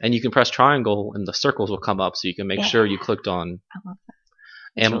thing. And you can press triangle, and the circles will come up, so you can make sure you clicked on. I love that.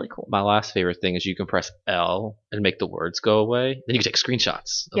 And really cool. My last favorite thing is you can press L and make the words go away. Then you can take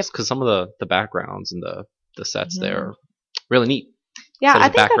screenshots. Because some of the backgrounds and the sets there are really neat. Yeah, I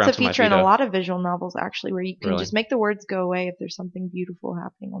think that's a feature in a lot of visual novels, actually, where you can just make the words go away if there's something beautiful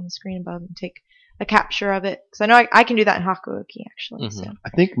happening on the screen above and take a capture of it. Because I know I can do that in Hakuoki, actually. So. I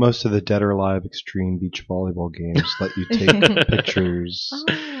think most of the Dead or Alive Extreme Beach Volleyball games let you take pictures.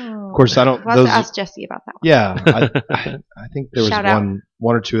 Of course, I don't. We'll have to ask Jesse about that one. Yeah, I think there was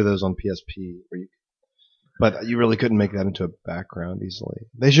one or two of those on PSP, but you really couldn't make that into a background easily.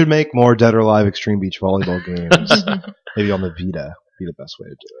 They should make more Dead or Alive Extreme Beach Volleyball games. Maybe on the Vita would be the best way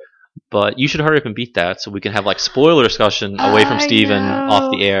to do it. But you should hurry up and beat that so we can have like spoiler discussion away from Steven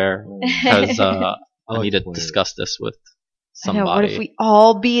off the air because I need to discuss this with somebody. What if we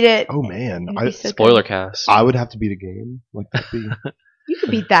all beat it? Oh man, spoiler cast. I would have to beat a game like that. You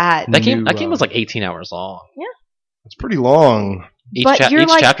could beat that. That game was like 18 hours long. Yeah. It's pretty long. Each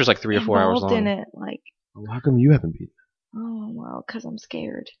chapter is like 3 or 4 hours long. In it, like. Well, how come you haven't beat it? Oh, well, because I'm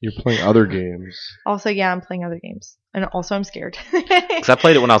scared. You're playing other games. Also, yeah, I'm playing other games. And also, I'm scared. Because I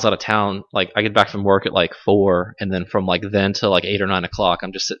played it when I was out of town. Like, I get back from work at like 4, and then from like then to like 8 or 9 o'clock,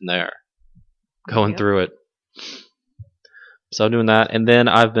 I'm just sitting there going through it. So I'm doing that. And then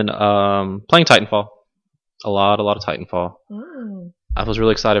I've been playing Titanfall. A lot of Titanfall. I was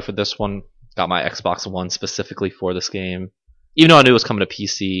really excited for this one. Got my Xbox One specifically for this game. Even though I knew it was coming to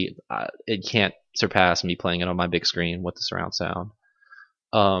PC, it can't surpass me playing it on my big screen with the surround sound.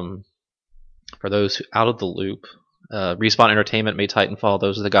 For those out of the loop, Respawn Entertainment made Titanfall.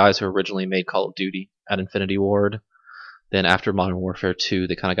 Those are the guys who originally made Call of Duty at Infinity Ward. Then after Modern Warfare 2,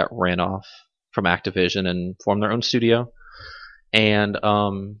 they kind of got ran off from Activision and formed their own studio. And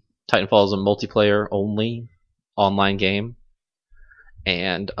Titanfall is a multiplayer only online game.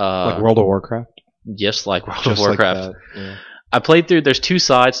 And like World of Warcraft? Yes, like World of Warcraft. Like yeah. I played through, there's 2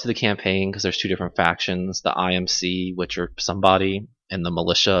 sides to the campaign because there's 2 different factions, the IMC, which are somebody, and the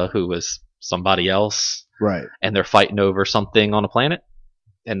militia, who is somebody else. Right. And they're fighting over something on a planet.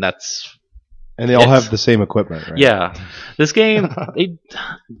 And they all have the same equipment, right? Yeah. This game,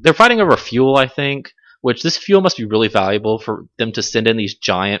 they're fighting over fuel, I think, which this fuel must be really valuable for them to send in these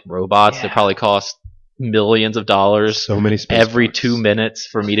giant robots that probably cost millions of dollars So many space every parks. 2 minutes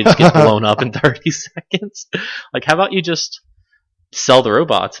for me to just get blown up in 30 seconds. Like, how about you just sell the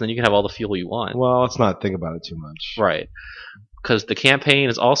robots and then you can have all the fuel you want? Well, let's not think about it too much. Right. Because the campaign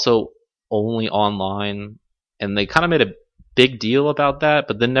is also only online, and they kind of made a big deal about that,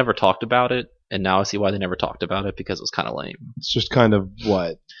 but then never talked about it. And now I see why they never talked about it, because it was kind of lame. It's just kind of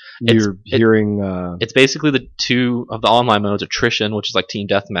what It's- you're hearing. It's basically the two of the online modes: attrition, which is like team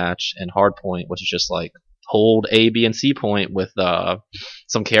deathmatch, and hardpoint, which is just like hold A, B, and C point with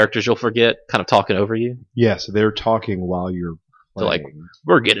some characters you'll forget kind of talking over you. Yeah, so they're talking while you're They're like, playing.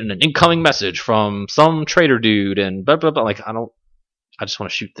 we're getting an incoming message from some traitor dude, and blah blah blah. Like, I just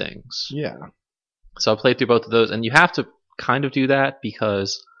want to shoot things. Yeah. So I played through both of those, and you have to kind of do that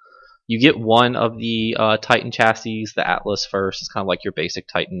because you get one of the Titan chassis, the Atlas first. It's kind of like your basic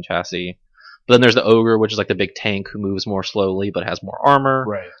Titan chassis. But then there's the Ogre, which is like the big tank who moves more slowly but has more armor.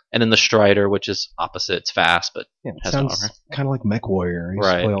 Right. And then the Strider, which is opposite. It's fast, but Yeah, it has no sounds armor. kind of like Mech Warrior. I used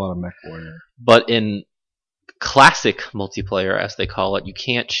Right. to play a lot of Mech Warrior. But in classic multiplayer, as they call it, you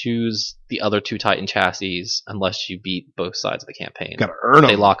can't choose the other two Titan chassis unless you beat both sides of the campaign. Got to earn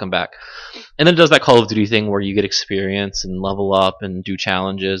They them. lock them back. And then it does that Call of Duty thing where you get experience and level up and do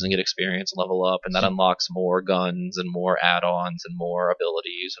challenges and get experience and level up, and that unlocks more guns and more add-ons and more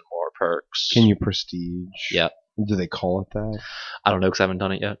abilities and more perks. Can you prestige? Yeah. Do they call it that? I don't know because I haven't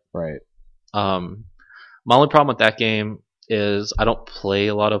done it yet. Right. My only problem with that game is I don't play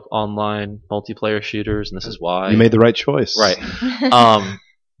a lot of online multiplayer shooters, and this is why. You made the right choice. Right.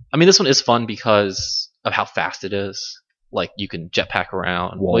 I mean, this one is fun because of how fast it is. Like, you can jetpack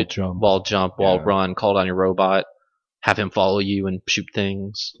around, Wall jump. wall Yeah. run, call down your robot, have him follow you and shoot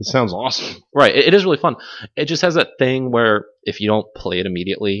things. It sounds awesome. Right. It is really fun. It just has that thing where if you don't play it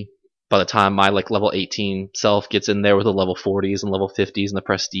immediately, by the time my like level 18 self gets in there with the level 40s and level 50s and the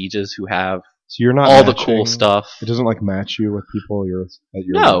prestiges who have So you're not all the matching- cool stuff. It doesn't like match you with people you're at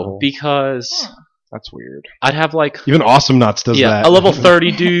your No, level. because That's weird. I'd have like Even Awesome Nuts does that. a level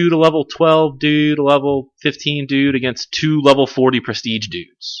 30 dude, a level 12 dude, a level 15 dude against two level 40 prestige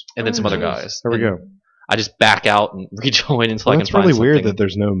dudes, and then some other guys. There we And go. I just back out and rejoin until I can That's find really something. weird that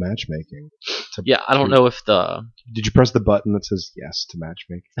there's no matchmaking. Yeah, I don't know if the Did you press the button that says yes to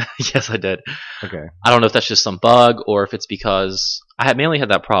matchmake? yes, I did. Okay. I don't know if that's just some bug or if it's because I had mainly had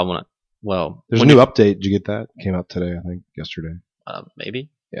that problem. There's a new update. Did you get that? Came out today, I think, yesterday. Maybe.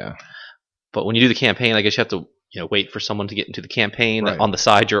 Yeah. But when you do the campaign, I guess you have to wait for someone to get into the campaign Right. on the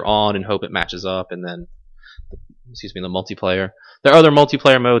side you're on and hope it matches up, and then the multiplayer. There are other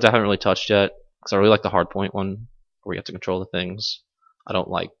multiplayer modes I haven't really touched yet because I really like the hardpoint one where you have to control the things. I don't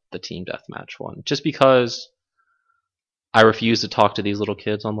like the team deathmatch one just because I refuse to talk to these little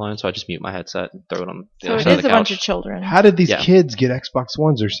kids online, so I just mute my headset and throw it on the So other it side of is the a bunch couch. of children. How did these Yeah. kids get Xbox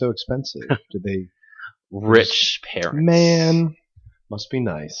Ones? They're so expensive. Did they? Rich parents. Man, must be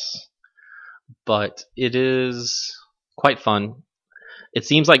nice. But it is quite fun. It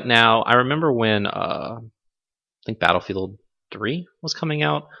seems like now, I remember when I think Battlefield 3 was coming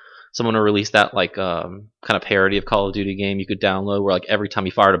out, someone released that like kind of parody of Call of Duty game you could download where like every time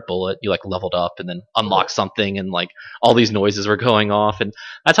you fired a bullet you like leveled up and then unlocked something and like all these noises were going off, and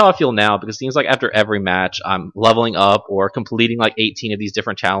that's how I feel now because it seems like after every match I'm leveling up or completing like 18 of these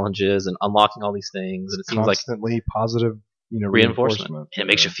different challenges and unlocking all these things, and it seems like Constantly positive, reinforcement. reinforcement. And it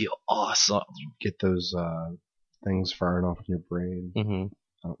makes you feel awesome. Get those things firing off in your brain. hmm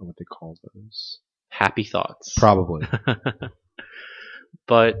I don't know what they call those. Happy thoughts. Probably.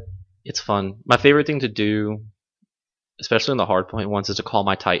 But it's fun. My favorite thing to do, especially in the hardpoint ones, is to call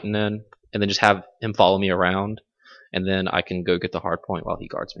my Titan in and then just have him follow me around, and then I can go get the hardpoint while he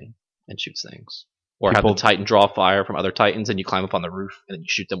guards me and shoots things. Or have People- the Titan draw fire from other Titans and you climb up on the roof and then you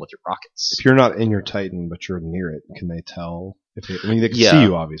shoot them with your rockets. If you're not in your Titan but you're near it, can they tell? They can Yeah. see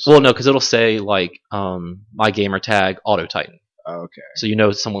you, obviously. Well, no, because it'll say like my gamer tag Auto Titan, Oh, okay. so you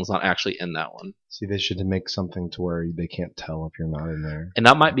know someone's not actually in that one. See, they should make something to where they can't tell if you're not in there. And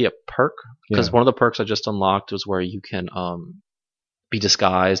that might be a perk because Yeah. one of the perks I just unlocked was where you can be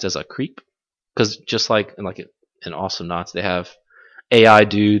disguised as a creep. Because just like in Awesome Knots, they have AI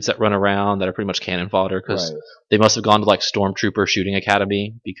dudes that run around that are pretty much cannon fodder because Right. they must have gone to like Stormtrooper Shooting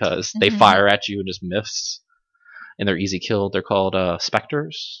Academy because they Mhm. fire at you and just miss, and they're easy killed. They're called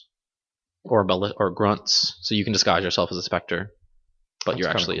specters or grunts, so you can disguise yourself as a specter, but That's you're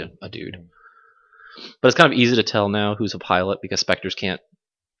kinda actually cool. a dude. But it's kind of easy to tell now who's a pilot because specters can't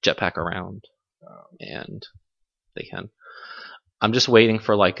jetpack around, and they can. I'm just waiting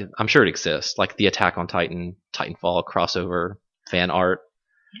for I'm sure it exists, like the Attack on Titan, Titanfall crossover fan art.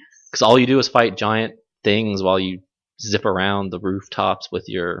 Because all you do is fight giant things while you zip around the rooftops with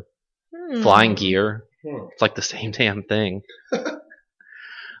your flying gear. It's like the same damn thing.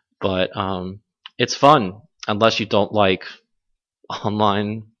 But it's fun unless you don't like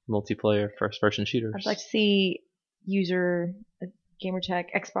online multiplayer first-person shooters. I'd like to see user Gamertag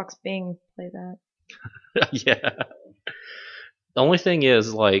Xbox Bing play that. Yeah. The only thing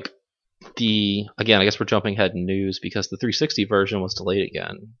is, like, again, I guess we're jumping ahead in news because the 360 version was delayed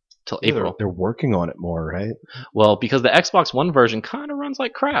again till April. They're working on it more, right? Well, because the Xbox One version kind of runs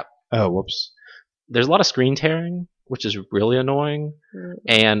like crap. Oh, whoops. There's a lot of screen tearing, which is really annoying,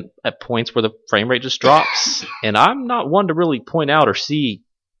 and at points where the frame rate just drops. And I'm not one to really point out or see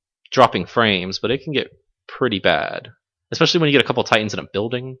dropping frames, but it can get pretty bad, especially when you get a couple Titans in a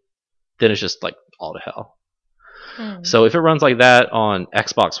building. Then it's just like all to hell. So if it runs like that on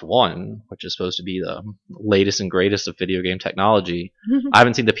Xbox One, which is supposed to be the latest and greatest of video game technology, I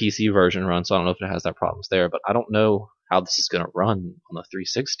haven't seen the PC version run, so I don't know if it has that problems there. But I don't know how this is going to run on the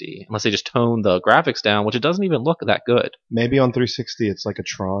 360 unless they just tone the graphics down, which it doesn't even look that good. Maybe on 360 it's like a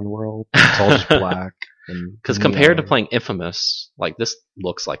Tron world. It's all just black. Because compared to playing Infamous, like this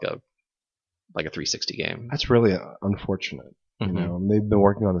looks like a 360 game. That's really unfortunate. You know, they've been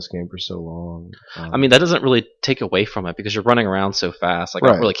working on this game for so long. I mean, that doesn't really take away from it because you're running around so fast. Like,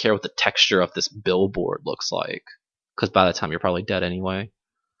 I don't really care what the texture of this billboard looks like because by the time you're probably dead anyway.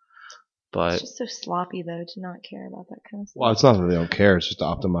 But it's just so sloppy, though, to not care about that kind of stuff. Well, it's not that they don't care. It's just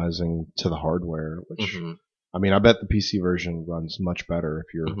optimizing to the hardware, which, I mean, I bet the PC version runs much better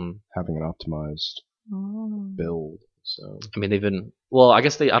if you're having an optimized build. So I mean, I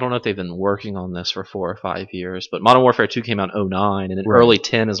don't know if they've been working on this for 4 or 5 years, but Modern Warfare 2 came out in 2009, and in early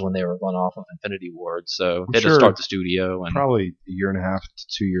 10 is when they were run off of Infinity Ward, so they had to start the studio. And probably a year and a half to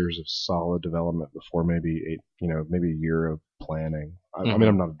 2 years of solid development before maybe a year of planning. I mean,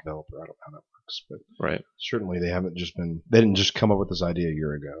 I'm not a developer, I don't know how that works, but certainly they didn't just come up with this idea a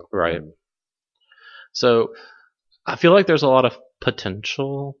year ago. Right. So I feel like there's a lot of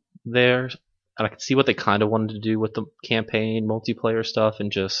potential there. And I could see what they kind of wanted to do with the campaign multiplayer stuff,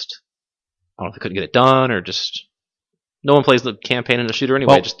 and just I don't know if they couldn't get it done, or just no one plays the campaign in a shooter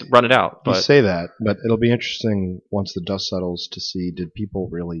anyway. Well, just run it out. You say that, but it'll be interesting once the dust settles to see did people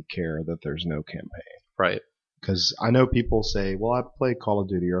really care that there's no campaign. Right. Because I know people say, well, I play Call of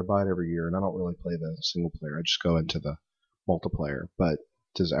Duty or I buy it every year, and I don't really play the single player. I just go into the multiplayer. But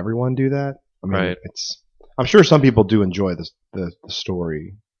does everyone do that? I mean, I'm sure some people do enjoy the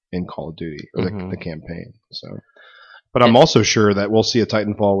story in Call of Duty or the campaign. So, but I'm also sure that we'll see a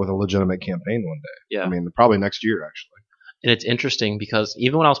Titanfall with a legitimate campaign one day. Yeah, I mean, probably next year actually. And it's interesting because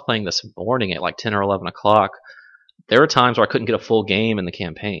even when I was playing this morning at like 10 or 11 o'clock, there were times where I couldn't get a full game in the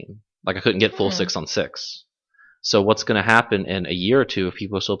campaign. Like I couldn't get full 6-on-6. So what's going to happen in a year or two if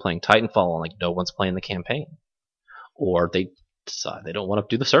people are still playing Titanfall and like no one's playing the campaign, or they decide they don't want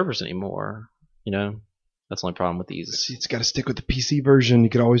to do the servers anymore? You know. That's the only problem with these. See, it's got to stick with the PC version. You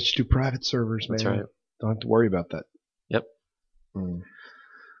can always just do private servers, man. That's right. Don't have to worry about that. Yep.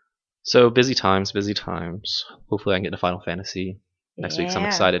 So busy times. Hopefully I can get into Final Fantasy next week, so I'm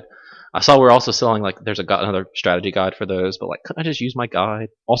excited. I saw we're also selling, like, there's another strategy guide for those, but, like, couldn't I just use my guide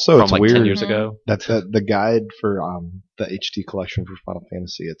also, from, it's like, weird 10 years ago? That's the guide for the HD collection for Final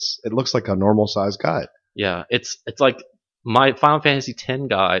Fantasy. It looks like a normal size guide. Yeah, it's like my Final Fantasy X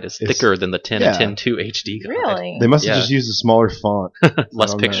guide is thicker than the 10 and 10-2 HD guide. Really? They must have just used a smaller font.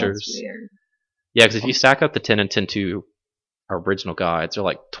 Less pictures. That's weird. Yeah, because if you stack up the 10 and 10-2 original guides, they're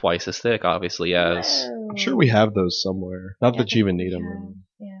like twice as thick, obviously, as... I'm sure we have those somewhere. Not that you even need them.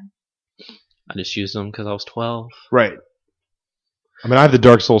 Yeah. I just used them because I was 12. Right. I mean, I have the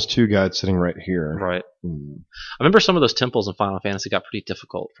Dark Souls 2 guide sitting right here. Right. I remember some of those temples in Final Fantasy got pretty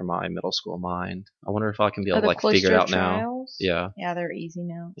difficult for my middle school mind. I wonder if I can be able to like figure it out trials? now. Yeah, they're easy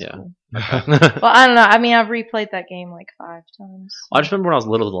now. It's cool. Well, I don't know. I mean, I've replayed that game like 5 times. I just remember when I was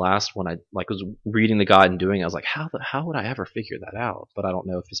little, the last one I like was reading the guide and doing it. I was like, how would I ever figure that out? But I don't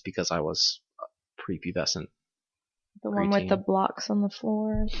know if it's because I was prepubescent. The one with the blocks on the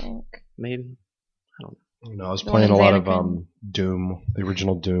floor, I think. Maybe. I don't know. No, I was playing a lot of Doom, the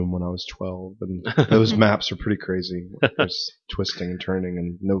original Doom, when I was 12, and those maps are pretty crazy. There's twisting and turning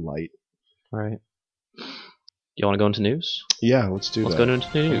and no light. All right. Do you want to go into news? Yeah, let's do that. Let's go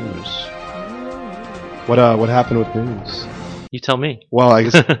into news. What happened with news? You tell me. Well, I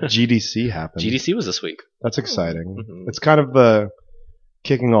guess GDC happened. GDC was this week. That's exciting. It's kind of the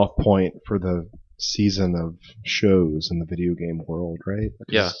kicking off point for the season of shows in the video game world, right?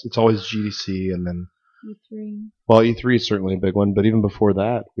 Yeah. It's always GDC and then E3. Well, E3 is certainly a big one, but even before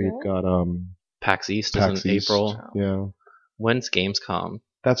that, we've got PAX East is in April. Yeah. When's Gamescom?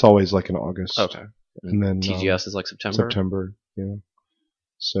 That's always like in August. Okay. and then TGS is like September. September, yeah.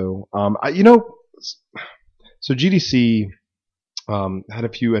 So, so GDC had a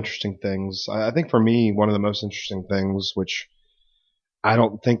few interesting things. I think for me, one of the most interesting things, which I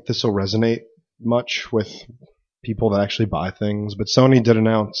don't think this will resonate much with people that actually buy things, but Sony did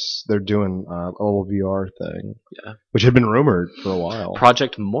announce they're doing a little VR thing, which had been rumored for a while.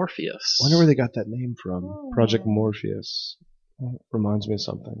 Project Morpheus. I wonder where they got that name from. Project Morpheus. Reminds me of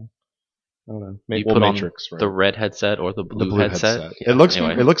something. I don't know. Maybe you put Matrix, on the red headset or the blue headset. Yeah. It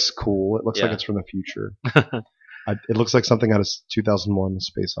looks cool. It looks like it's from the future. It looks like something out of 2001: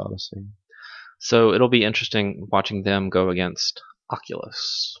 Space Odyssey. So it'll be interesting watching them go against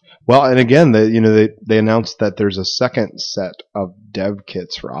Oculus. Well, and again, they announced that there's a second set of dev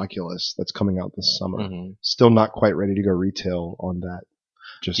kits for Oculus that's coming out this summer. Mm-hmm. Still not quite ready to go retail on that.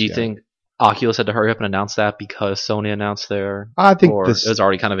 Do you think Oculus had to hurry up and announce that because Sony announced their? I think it was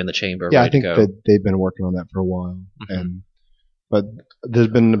already kind of in the chamber. Yeah, I think that they've been working on that for a while, but there's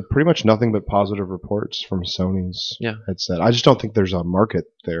been pretty much nothing but positive reports from Sony's headset. I just don't think there's a market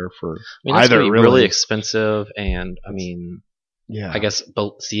there for either. Really expensive, and I guess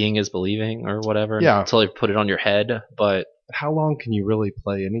seeing is believing or whatever. Yeah. Until they put it on your head, but how long can you really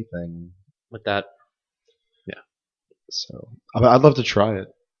play anything with that? Yeah. So I'd love to try it.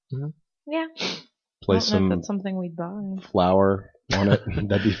 Mm-hmm. Yeah. Play that's something we'd buy. Flower on it.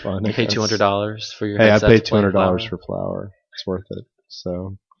 That'd be fun. You pay $200 for your Hey, I headset. Hey, I paid $200 for Flower. It's worth it.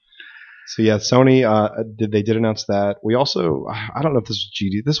 So yeah, Sony they did announce that. We also, I don't know if this was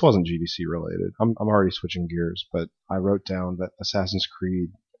GDC. This wasn't GDC related. I'm already switching gears, but I wrote down that Assassin's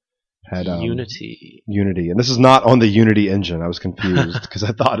Creed had Unity, and this is not on the Unity engine. I was confused because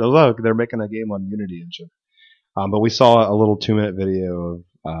I thought, oh look, they're making a game on Unity engine. But we saw a little 2-minute video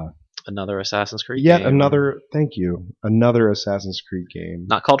of another Assassin's Creed game. Another Assassin's Creed game.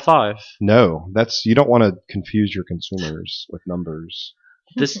 Not called 5. No, you don't want to confuse your consumers with numbers.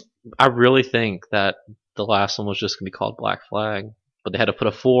 I really think that the last one was just going to be called Black Flag, but they had to put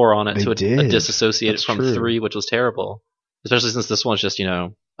a 4 on it to disassociate it from 3, which was terrible. Especially since this one's just,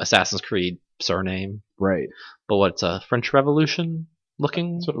 Assassin's Creed surname. Right. But what's a French Revolution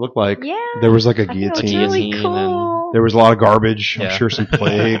looking? That's what it looked like. Yeah. There was like a guillotine. Really cool. And there was a lot of garbage. I'm sure some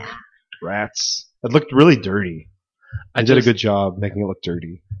plague, rats. It looked really dirty. I did a good job making it look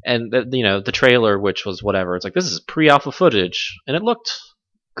dirty. And the trailer, which was whatever, it's like this is pre-alpha footage, and it looked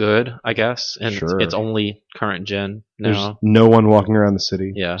good, I guess. And it's only current gen now. There's no one walking around the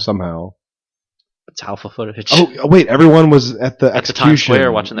city. Yeah. Somehow. It's alpha footage. Oh wait, everyone was at the execution. Times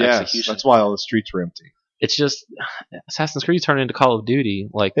Square watching the execution. That's why all the streets were empty. It's just Assassin's Creed turned into Call of Duty.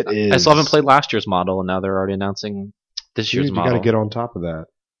 Like it is. I still haven't played last year's model, and now they're already announcing this year's model. You got to get on top of that.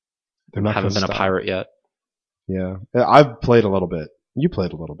 They're not. Haven't been a pirate yet. Yeah, I've played a little bit. You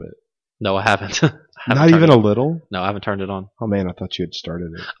played a little bit. No, I haven't. Not even a little? No, I haven't turned it on. Oh man, I thought you had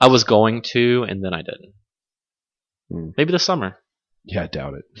started it. I was going to, and then I didn't. Maybe this summer. Yeah, I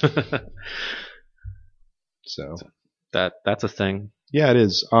doubt it. So that's a thing. Yeah, it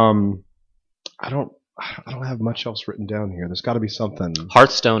is. I don't have much else written down here. There's got to be something.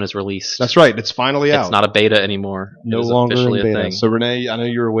 Hearthstone is released. That's right. It's finally out. It's not a beta anymore. No longer in beta. Thing. So Renee, I know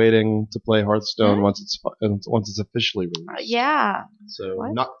you were waiting to play Hearthstone once it's officially released. Yeah. So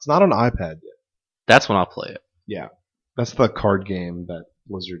it's not on iPad yet. That's when I'll play it. Yeah, that's the card game that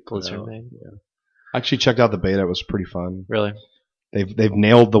Blizzard made. Yeah. I actually checked out the beta. It was pretty fun. Really. They've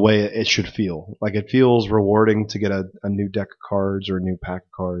nailed the way it should feel. Like it feels rewarding to get a new deck of cards or a new pack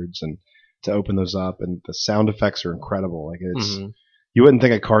of cards and to open those up, and the sound effects are incredible. Like it's you wouldn't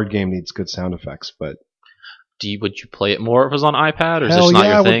think a card game needs good sound effects, but would you play it more if it was on iPad, or is this not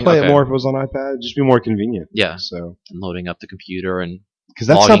your thing? I would play it more if it was on iPad. It'd just be more convenient. Yeah. So loading up the computer and because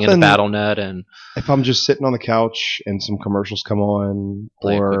that's logging something. into BattleNet, and if I'm just sitting on the couch and some commercials come on,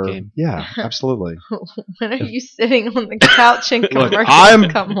 play a quick game. Yeah, absolutely. When are you sitting on the couch and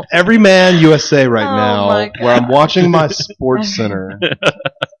commercials come on? Every Man USA now, where I'm watching my Sports Center.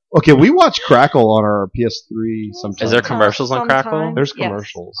 Okay, we watch Crackle on our PS3 sometimes. Is there commercials on Crackle? There's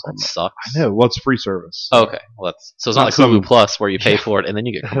commercials. That sucks. I know. Well, it's free service. Oh, okay. Well, so it's not like Hulu Plus where you pay for it and then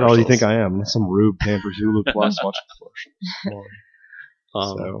you get commercials. What all you think I am? Some rube paying for Hulu Plus watching commercials.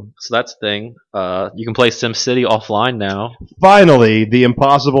 So that's the thing. You can play SimCity offline now. Finally, the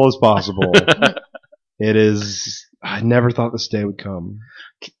impossible is possible. It is. I never thought this day would come.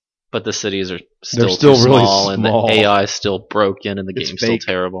 But the cities are still too really small, and the AI is still broken, and the game's still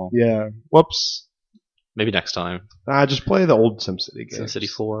terrible. Yeah. Whoops. Maybe next time. Just play the old SimCity games. SimCity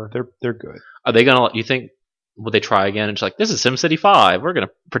 4. They're good. Are they gonna? You think? Would they try again? And just like, this is SimCity 5. We're gonna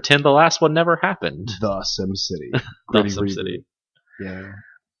pretend the last one never happened. The SimCity. The SimCity. Yeah.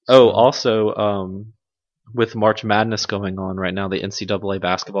 Oh, also, with March Madness going on right now, the NCAA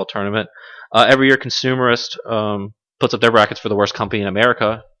basketball tournament, every year Consumerist puts up their brackets for the worst company in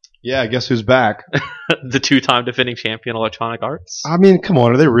America. Yeah, guess who's back? The two-time defending champion, Electronic Arts. I mean, come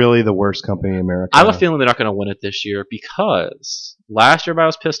on, are they really the worst company in America? I have a feeling they're not going to win it this year because last year I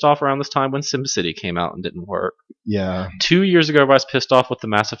was pissed off around this time when SimCity came out and didn't work. Yeah. 2 years ago I was pissed off with the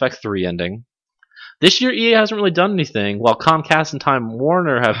Mass Effect 3 ending. This year, EA hasn't really done anything, while Comcast and Time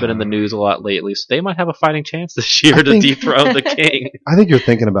Warner have been in the news a lot lately, so they might have a fighting chance this year to dethrone the king. I think you're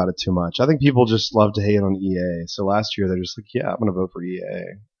thinking about it too much. I think people just love to hate on EA. So last year, they're just like, yeah, I'm going to vote for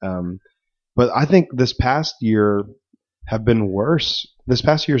EA. But I think this past year have been worse. This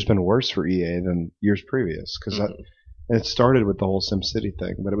past year has been worse for EA than years previous, because it started with the whole SimCity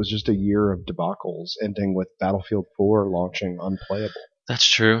thing, but it was just a year of debacles, ending with Battlefield 4 launching unplayable. That's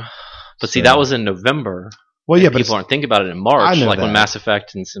true. But see, that was in November. Well, yeah, but people aren't thinking about it in March, like when Mass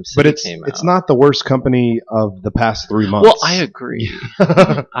Effect and SimCity came out. It's not the worst company of the past 3 months. Well, I agree.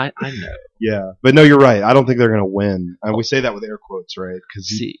 I know. Yeah, but no, you're right. I don't think they're going to win. And we say that with air quotes, right? Because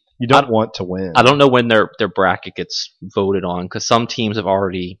you don't want to win. I don't know when their bracket gets voted on, because some teams have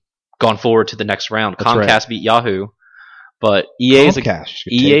already gone forward to the next round. That's Comcast beat Yahoo. But EA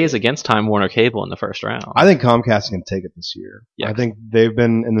is against Time Warner Cable in the first round. I think Comcast can take it this year. Yeah. I think they've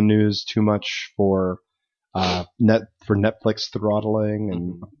been in the news too much for Netflix throttling,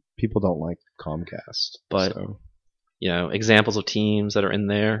 and people don't like Comcast. But examples of teams that are in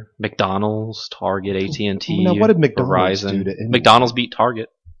there: McDonald's, Target, AT&T. Now, what did McDonald's Verizon. do to anyone? McDonald's beat Target.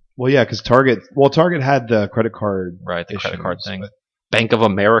 Well, yeah, because Target had the credit card, right? The credit card thing. Bank of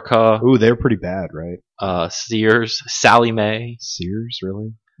America. Ooh, they're pretty bad, right? Sears, Sally Mae. Sears,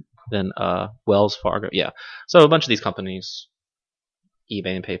 really? Then Wells Fargo. Yeah. So a bunch of these companies,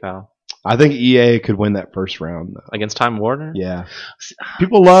 eBay and PayPal. I think EA could win that first round, though. Against Time Warner? Yeah.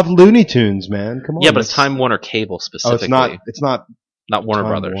 People love Looney Tunes, man. Come on. Yeah, but it's Time Warner Cable specifically. Oh, it's not Warner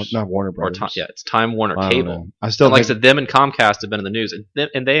Brothers. Not Warner Brothers. It's Time Warner Cable. I still like I said, them and Comcast have been in the news,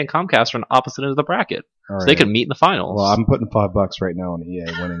 and they and Comcast are on opposite ends of the bracket, so they could meet in the finals. Well, I'm putting $5 right now on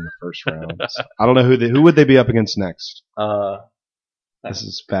EA winning the first round. I don't know who would they be up against next. This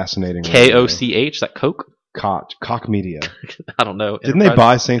is fascinating. KOCH, that Coke? Koch Media. I don't know. Didn't they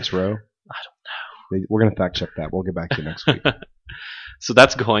buy Saints Row? I don't know. We're gonna fact check that. We'll get back to you next week. So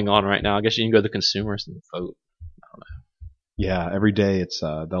that's going on right now. I guess you can go to the consumers and vote. I don't know. Yeah, every day it's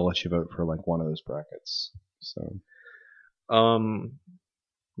they'll let you vote for like one of those brackets. So,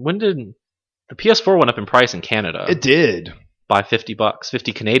 when did the PS4 went up in price in Canada? It did by $50,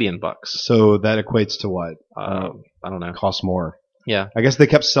 50 Canadian bucks. So that equates to what? I don't know. Costs more. Yeah, I guess they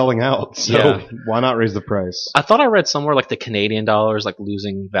kept selling out. So why not raise the price? I thought I read somewhere like the Canadian dollar is like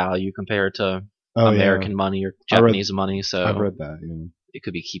losing value compared to American money or Japanese money. So I've read that. Yeah. It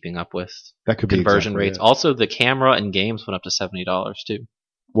could be keeping up with that could conversion be exactly rates. Also, the camera and games went up to $70 too.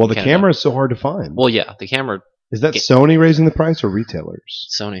 Well, the camera is so hard to find. Well, yeah, the camera. Is that Sony raising the price or retailers?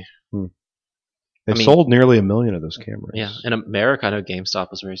 Sony. They've sold nearly 1 million of those cameras. Yeah, in America, I know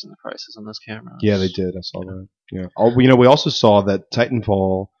GameStop was raising the prices on those cameras. Yeah, they did. I saw that. Yeah. We also saw that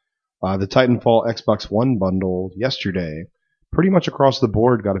Titanfall, the Titanfall Xbox One bundle yesterday, pretty much across the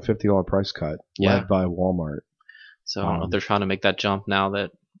board got a $50 price cut, led by Walmart. So I don't know if they're trying to make that jump now that,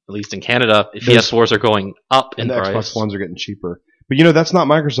 at least in Canada, PS4s are going up in price. The Xbox Ones are getting cheaper. But, that's not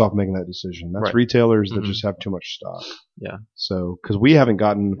Microsoft making that decision. That's retailers that just have too much stock. Yeah. So, because we haven't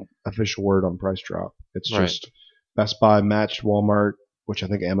gotten official word on price drop. It's just Best Buy matched Walmart, which I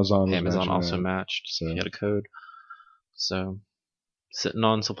think Amazon also matched. So you had a code. So, sitting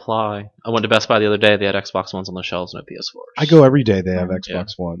on supply. I went to Best Buy the other day. They had Xbox Ones on the shelves, no PS4s. I go every day. They have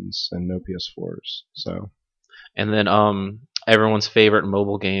Xbox Ones and no PS4s. So. And then everyone's favorite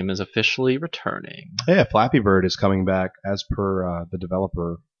mobile game is officially returning. Yeah, Flappy Bird is coming back as per the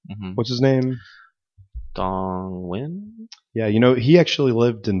developer. Mm-hmm. What's his name? Dong Nguyen? Yeah, he actually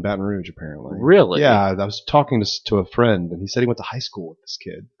lived in Baton Rouge, apparently. Really? Yeah, I was talking to a friend, and he said he went to high school with this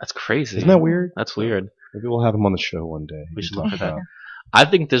kid. That's crazy. Isn't that weird? That's weird. Maybe we'll have him on the show one day. We should look at that. I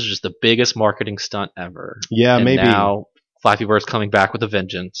think this is just the biggest marketing stunt ever. Yeah, and maybe. Now Flappy Bird's coming back with a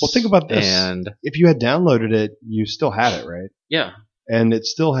vengeance. Well, think about this. And if you had downloaded it, you still had it, right? Yeah. And it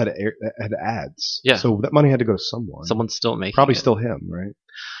still had ads. Yeah. So that money had to go to someone. Someone's still making Probably it. Still him, right?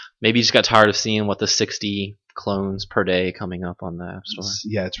 Maybe he just got tired of seeing what the 60 clone per day coming up on the App Store.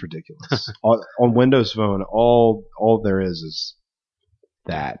 Yeah, it's ridiculous. On Windows Phone, all there is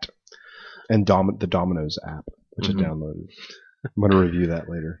that and the Domino's app, which I downloaded. I'm going to review that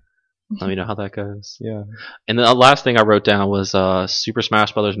later. Let me know how that goes. Yeah. And the last thing I wrote down was Super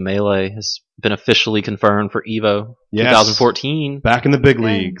Smash Bros. Melee has been officially confirmed for EVO 2014. Back in the big Good.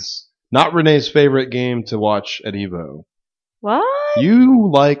 leagues. Not Renee's favorite game to watch at EVO. What?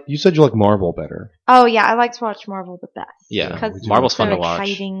 You said you like Marvel better. Oh yeah, I like to watch Marvel the best. Yeah, because Marvel's it's fun so to watch.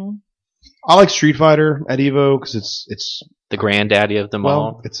 exciting. I like Street Fighter at EVO because it's The granddaddy of them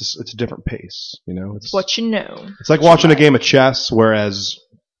all. well, it's a different pace, you know. It's What you know. It's like watching a game of chess, whereas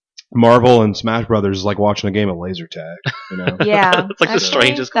Marvel and Smash Brothers is like watching a game of laser tag. You know, Yeah. It's like the actually,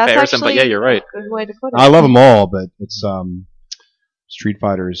 strangest that's comparison, but actually yeah, you're right. a good way to put it. I love them all, but it's Street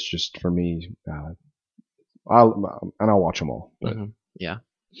Fighter is just for me. I'll watch them all. But, Mhm. Yeah.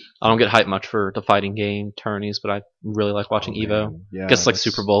 I don't get hyped much for the fighting game tourneys, but I really like watching EVO. man, yeah, Guess like that's-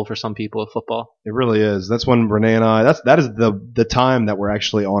 Super Bowl for some people with football. It really is. That's when Renee and I. That is the time that we're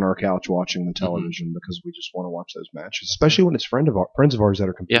actually on our couch watching the television because we just want to watch those matches, especially when it's friends of ours that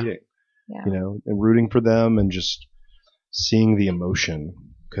are competing. Yeah. You know, and rooting for them and just seeing the emotion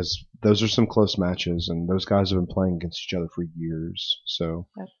because those are some close matches and those guys have been playing against each other for years. So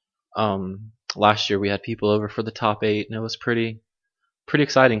Last year we had people over for the top 8, and it was pretty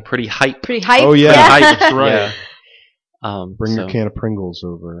exciting, pretty hype. Pretty hype. Oh, yeah. Pretty hype. That's right. Yeah. bring So your can of Pringles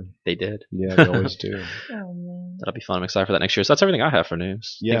over. They did. Yeah, they always do. Oh man. That'll be fun. I'm excited for that next year. So that's everything I have for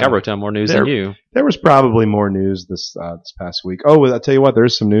news. I Yeah. think I wrote down more news There- than you. There was probably more news this past week. Oh, I'll tell you what,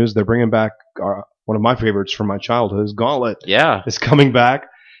 there's some news. They're bringing back one of my favorites from my childhood. Is Gauntlet Yeah. is coming back,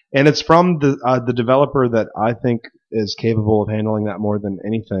 and it's from the developer that I think is capable of handling that more than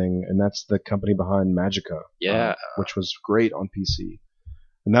anything, and that's the company behind Magicka. Yeah. Which was great on PC,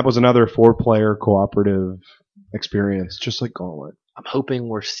 and that was another 4-player cooperative experience, just like Gauntlet. I'm hoping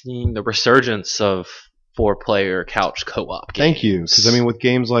we're seeing the resurgence of 4-player couch co-op games. Thank you, because I mean, with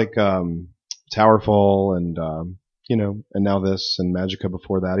games like Towerfall and and now this and Magicka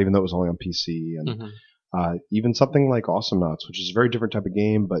before that, even though it was only on PC, and Mhm. even something like Awesome Nuts, which is a very different type of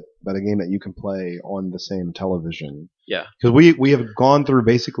game, but a game that you can play on the same television. Yeah. Because we have gone through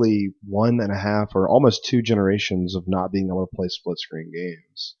basically 1.5 or almost 2 generations of not being able to play split screen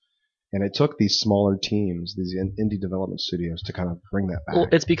games. And it took these smaller teams, these indie development studios, to kind of bring that back. Well,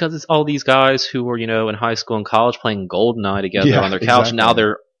 it's because it's all these guys who were, in high school and college playing GoldenEye together Yeah, on their couch. exactly. Now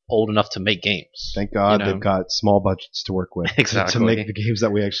they're old enough to make games. Thank God you know. they've got small budgets to work with Exactly. to make the games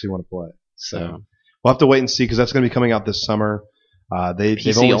that we actually want to play. So We'll have to wait and see because that's going to be coming out this summer. They've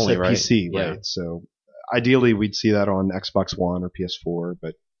only only, said right? PC, Yeah. right? So ideally, we'd see that on Xbox One or PS4.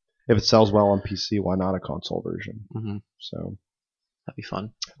 But if it sells well on PC, why not a console version? Mhm. So that'd be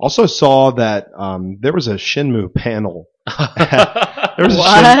fun. also saw that there was a Shenmue panel. There was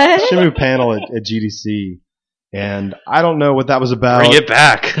What? a Shenmue panel at GDC, and I don't know what that was about. Bring it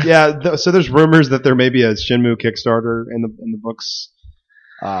back. Yeah, so there's rumors that there may be a Shenmue Kickstarter in the books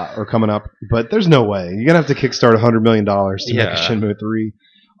or coming up, but there's no way. You're gonna have to kickstart $100 million to make a Yeah. Shenmue 3,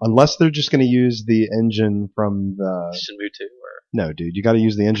 unless they're just gonna use the engine from the. Shenmue 2. No, dude, you got to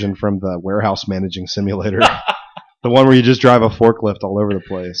use the engine from the warehouse managing simulator, the one where you just drive a forklift all over the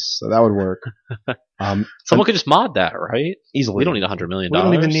place. So that would work. Someone could just mod that, right? Easily. We don't need $100 million. We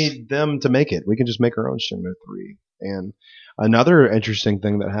don't even need them to make it. We can just make our own Shenmue 3. And another interesting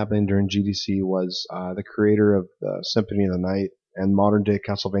thing that happened during GDC was the creator of the Symphony of the Night and modern day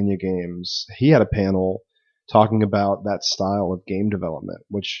Castlevania games. He had a panel talking about that style of game development,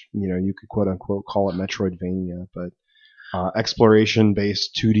 which, you could quote unquote call it Metroidvania, but exploration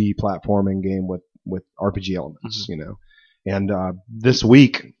based 2D platforming game with RPG elements, And this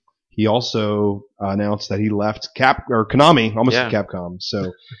week, he also announced that he left Konami, almost Yeah. Capcom,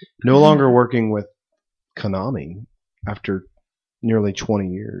 so no longer working with Konami after nearly 20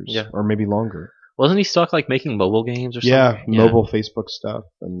 years, Yeah. or maybe longer. Wasn't he stuck making mobile games or something? Yeah, mobile Facebook stuff.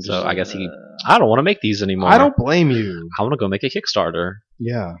 And So I guess I don't want to make these anymore. I don't blame you. I want to go make a Kickstarter.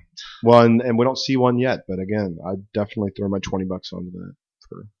 Yeah. Well, and we don't see one yet, but again, I'd definitely throw my $20 onto that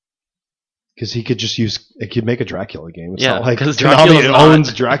because he could just it could make a Dracula game. It's Yeah, not like 'cause Konami Dracula's not.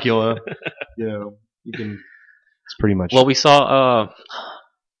 owns Dracula. You can. It's pretty much. Well, we saw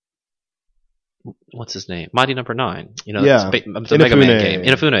what's his name? Mighty Number 9. Yeah. It's a Mega Man Inafune. game.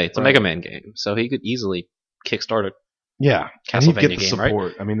 Inafune. It's a Right. Mega Man game. So he could easily kickstart it. yeah, and he'd Castlevania get the game, right?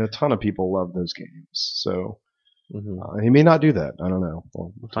 support. I mean, a ton of people love those games, so Mhm. he may not do that. I don't know.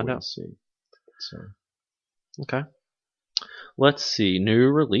 We'll Find wait out. and see. So. Okay. Let's see. New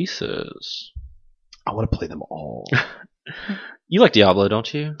releases. I want to play them all. You like Diablo,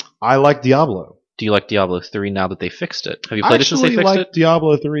 don't you? I like Diablo. Do you like Diablo 3 now that they fixed it? Have you I played it since they actually fixed liked it?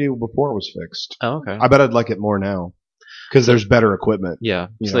 Diablo 3 before it was fixed. Oh, okay. I bet I'd like it more now because there's better equipment. Yeah.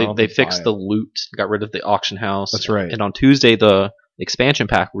 You So know, they buy fixed it. the loot, got rid of the auction house. That's right. And on Tuesday, the expansion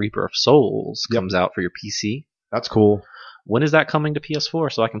pack Reaper of Souls comes out for your PC. That's cool. When is that coming to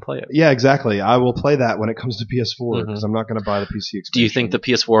PS4 so I can play it? Yeah, exactly. I will play that when it comes to PS4 because I'm not going to buy the PC expansion. Do you think the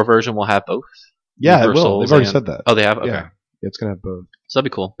PS4 version will have both? Yeah, Reaper it will. Souls They've already said that. Oh, they have? Okay. Yeah, it's going to have both. So that'd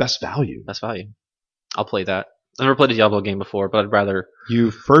be cool. Best value. Best value. I'll play that. I've never played a Diablo game before, but I'd rather...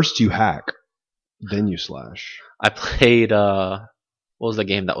 You hack, then you slash. I played... what was the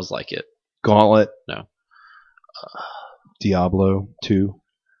game that was like it? Gauntlet. No. Diablo 2.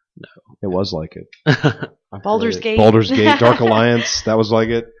 No. It was like it. Baldur's Gate. Baldur's Gate. Dark Alliance. That was like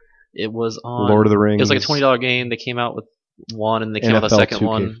it. It was on... Lord of the Rings. It was like a $20 game. They came out with one, and they came out with a second 2K5.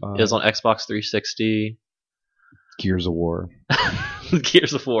 one. It was on Xbox 360. Gears of War.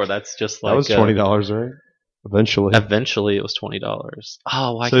 Gears of War. That's just like... That was $20, right? Eventually. Eventually, it was $20.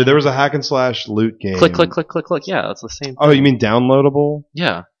 Oh, why? So there was a hack and slash loot game. Click. Yeah, that's the same thing. Oh, you mean downloadable?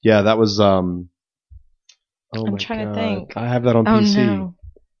 Yeah. Yeah, that was... I'm trying to think. I have that on PC. No.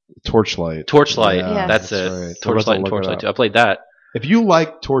 Torchlight. Yeah, that's it. right. Torchlight and Torchlight 2. I played that. If you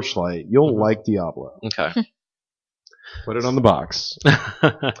like Torchlight, you'll like Diablo. Okay. Put it on the box.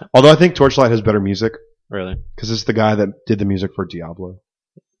 Although I think Torchlight has better music. Really? Because it's the guy that did the music for Diablo.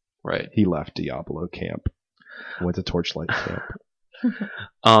 Right. He left Diablo camp. Went to Torchlight camp.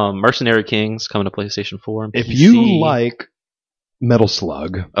 Mercenary Kings coming to PlayStation 4 and PC. If you like Metal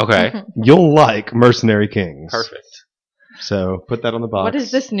Slug, okay, you'll like Mercenary Kings. Perfect. So put that on the box. What is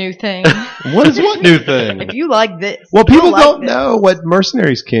this new thing? What is what new thing? If you like this. Well, people you'll like don't this. know what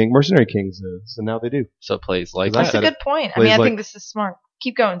Mercenary Kings is, and now they do. So it plays like That's That's a that. good point. I Plays mean, I like- think this is smart.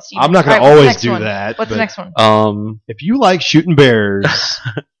 Keep going, Steve. I'm not going to All right, always what's the do next one? that. What's the but next one? if you like shooting bears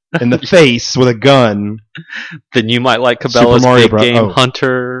in the face with a gun, Then you might like Super Cabela's Mario Big Bros. Game Oh.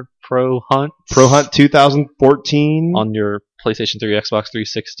 Hunter Pro Hunt. Pro Hunt 2014 on your PlayStation 3, Xbox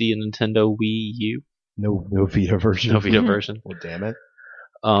 360, and Nintendo Wii U. No Vita version. No Vita version. Well, damn it.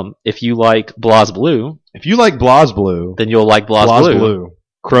 If you like BlazBlue, If you like BlazBlue, then you'll like BlazBlue.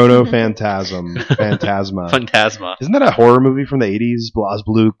 Chrono Phantasma. Phantasma. Isn't that a horror movie from the 80s?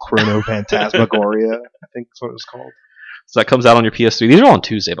 BlazBlue Chrono Phantasmagoria, I think that's what it was called. So that comes out on your PS3. These are all on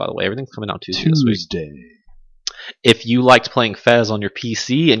Tuesday, by the way. Everything's coming out Tuesday this week. Tuesday. If you liked playing Fez on your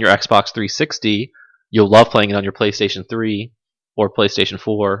PC and your Xbox 360, you'll love playing it on your PlayStation 3 or PlayStation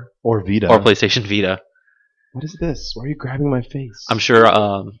 4 Or Vita. or PlayStation Vita. What is this? Why are you grabbing my face? I'm sure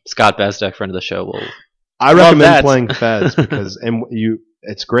Scott Bezdek, friend of the show, will. I Love recommend that. playing Fez because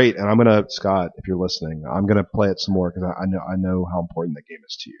it's great, and I'm gonna, Scott, if you're listening, I'm gonna play it some more because I know how important that game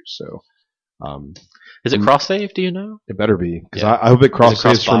is to you. So, Is it cross save? Do you know? it better be because Yeah. I hope it cross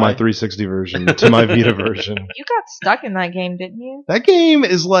saves from my cross-buy? 360 version to my Vita version. You got stuck in that game, didn't you? That game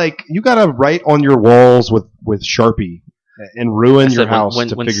is like you gotta write on your walls with Sharpie and ruin I your said house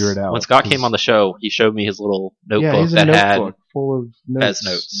to figure it out. When Scott came on the show, he showed me his little notebook he's a that had notebook full of notes. Fez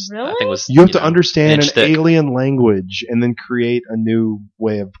notes. Really? I think it was, You have to understand inch an thick. alien language and then create a new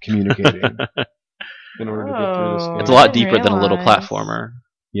way of communicating in order to get through this game. It's a lot I didn't deeper than a little realize. platformer.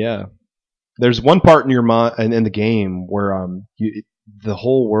 Yeah, there's one part in your mind in the game where the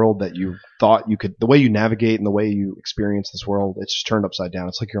whole world that you thought you could, the way you navigate and the way you experience this world, it's just turned upside down.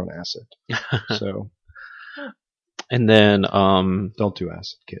 It's like you're on acid. So And then, don't do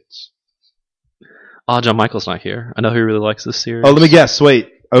acid, kids. John Michael's not here. I know he really likes this series. Oh, let me guess. Wait.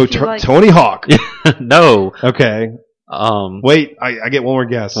 Oh, If you like- Tony Hawk. No. Okay. Wait, I get one more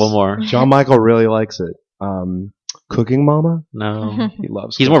guess. One more. John Michael really likes it. Cooking Mama. No. He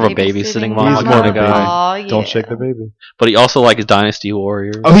loves. He's more of a cooking. babysitting mom He's kind more of of a guy. Aw, yeah. Don't shake the baby. But he also likes Dynasty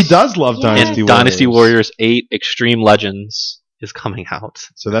Warriors. Oh, he does love Yeah. Dynasty And Warriors. Dynasty Warriors 8 Extreme Legends is coming out.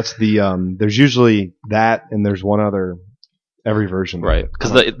 So that's the there's usually that, and there's one other every version. Right.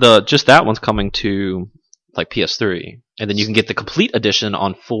 Because the just that one's coming to like PS3. And then you can get the complete edition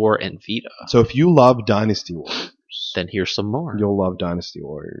on 4 and Vita. So if you love Dynasty Warriors, Then here's some more. you'll love Dynasty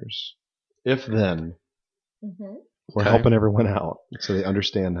Warriors. If then, Mhm. we're Okay. helping everyone out so they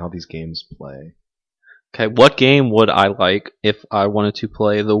understand how these games play. Okay, what game would I like if I wanted to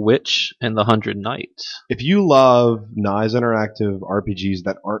play The Witch and the 100 Knights? If you love Nyes Interactive RPGs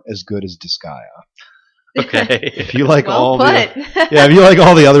that aren't as good as Disgaea, Okay. if you like Well all put. the yeah, if you like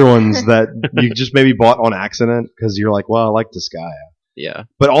all the other ones that you just maybe bought on accident because you're like, well, I like Disgaea, Yeah.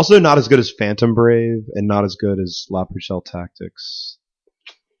 but also not as good as Phantom Brave and not as good as La Pucelle Tactics.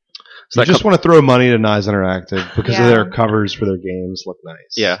 So You that just want to throw money to Nyes Interactive because Yeah. of their covers for their games look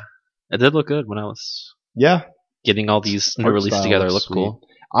nice. Yeah. It did look good when I was Yeah. getting all these new Art releases style together. It looks looked cool.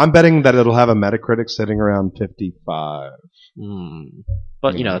 I'm betting that it'll have a Metacritic sitting around 55.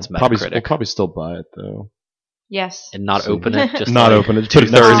 But, you know, it's We'll Metacritic. probably still buy it though. Yes. And not So- open it. Just Not like open it. Two Put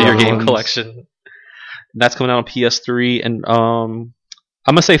it next thirds to of your the game ones. collection. That's coming out on PS3, and I'm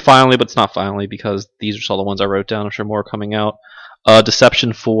gonna say finally, but it's not finally because these are just all the ones I wrote down. I'm sure more are coming out.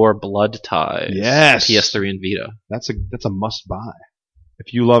 Deception 4 Blood Ties. Yes. PS3 and Vita. That's a must buy.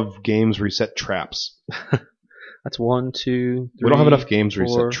 If you love games where you set traps. That's 1, 2, 3. We don't have enough games where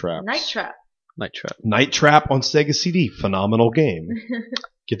you 4. set traps. Night Trap. Night Trap. Night Trap on Sega CD. Phenomenal game.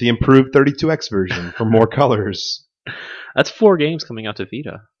 Get the improved 32X version for more colors. That's 4 games coming out to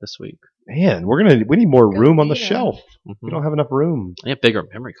Vita this week. Man, we need more room on the Vita. shelf. Mm-hmm. We don't have enough room. Yeah, bigger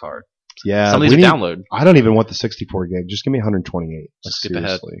memory card. Yeah, Some of these are download. I don't even want the 64 gig. Just give me 128. Let's skip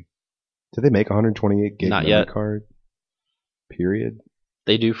ahead. Did they make a 128 gig Not memory yet. card? Period.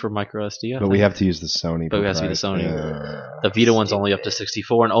 They do for micro SD. But we have to use the Sony. But it has to be the Sony. Yeah. The Vita one's only up to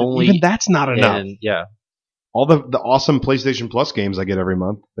 64, and only Even that's not enough. And, yeah, All the awesome PlayStation Plus games I get every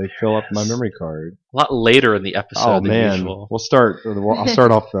month, they fill up my memory card. a lot later in the episode Oh than man, usual. I'll start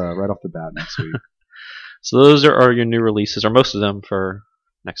off right off the bat next week. So those are your new releases, or most of them for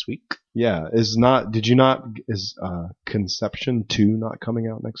next week. Yeah, is Conception 2 not coming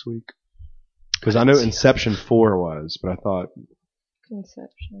out next week? Because I know Inception 4 was, but I thought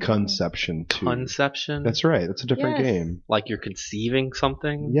Conception 2. Conception? That's right. That's a different Yes. game. Like you're conceiving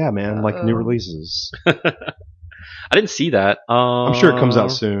something? Yeah, man, like new releases. I didn't see that. I'm sure it comes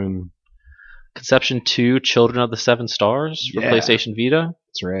out soon. Conception 2, Children of the Seven Stars for Yeah. PlayStation Vita,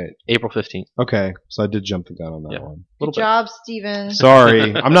 That's right. April 15th. Okay, so I did jump the gun on that one. Good job, Steven.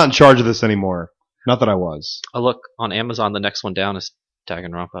 Sorry, I'm not in charge of this anymore. Not that I was. Oh, look, on Amazon, the next one down is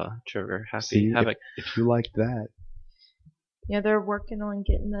Danganronpa. Trigger, Happy, See, Havoc. if you like that. Yeah, they're working on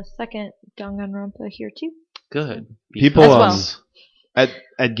getting the second Danganronpa here too. Good. People, Because- At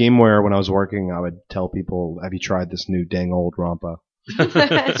GameWare, when I was working, I would tell people, "Have you tried this new dang old Rampa?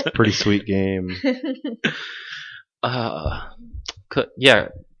 It's a pretty sweet game." Yeah,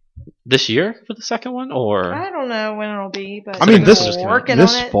 this year for the second one, or I don't know when it'll be, but I mean, this they're is working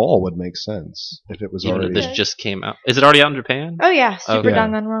this on it. fall would make sense if it was even already this just came out. Is it already out in Japan? Oh yeah, Super Okay.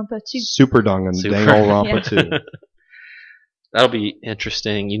 Danganronpa 2. Super Dangan, Super. dang old Rampa Yeah. 2. That'll be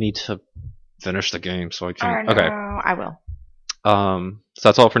interesting. You need to finish the game so I I can. know, Okay. I will. So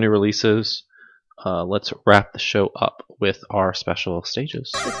that's all for new releases. Let's wrap the show up with our special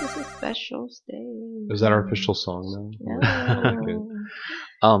stages. This is a special stage. Is that our official song now?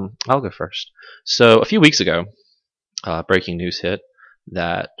 No. I'll go first. So a few weeks ago, breaking news hit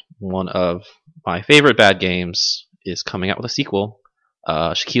that one of my favorite bad games is coming out with a sequel.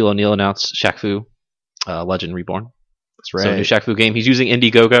 Shaquille O'Neal announced Shaq Fu, Legend Reborn. That's right. So a new Shaq Fu game. He's using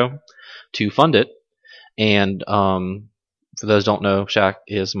Indiegogo to fund it. And for those who don't know, Shaq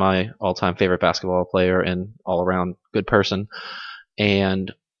is my all-time favorite basketball player and all-around good person.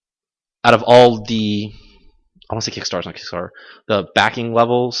 And out of all the, I want to say Kickstarter, not Kickstarter, the backing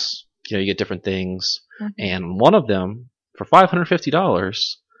levels, you get different things. Mhm. And one of them, for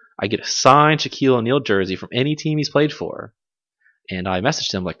 $550, I get a signed Shaquille O'Neal jersey from any team he's played for. And I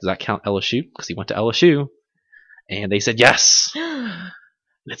messaged him, like, does that count LSU? Because he went to LSU. And they said yes.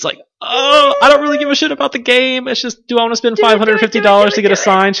 And it's like, oh, I don't really give a shit about the game. It's just, do I want to spend $550 to get a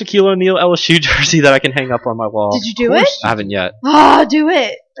signed Shaquille O'Neal LSU jersey that I can hang up on my wall? Did you do it? I haven't yet. Oh, do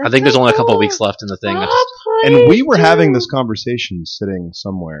it. I think there's only a couple of weeks left in the thing. I just And we were having this conversation sitting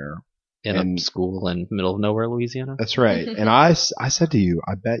somewhere. in a school in the middle of nowhere, Louisiana. That's right. And I said to you,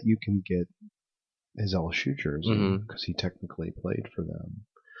 I bet you can get his LSU jersey Mhm. because he technically played for them.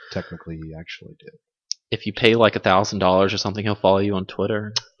 Technically, he actually did. If you pay like $1,000 or something, he'll follow you on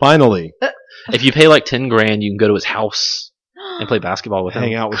Twitter. Finally, If you pay like $10,000, you can go to his house and play basketball with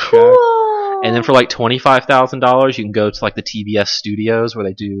hang him. out with Shaq. Cool. And then for like $25,000, you can go to like the TBS studios where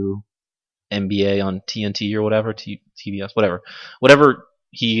they do NBA on TNT or whatever, TBS, whatever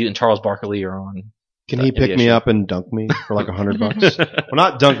he and Charles Barkley are on. Can the he pick NBA me show. up and dunk me for like $100? Well,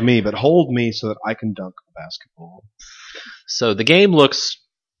 not dunk me, but hold me so that I can dunk a basketball. So the game looks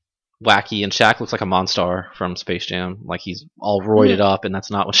wacky, and Shaq looks like a Monstar from Space Jam. Like he's all roided up, and that's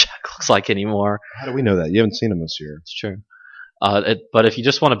not what Shaq looks like anymore. How do we know that? You haven't seen him this year. It's true. But if you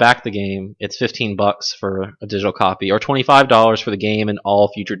just want to back the game, it's $15 for a digital copy, or $25 for the game and all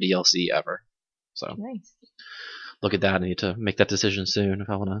future DLC ever. So Nice. look at that. I need to make that decision soon if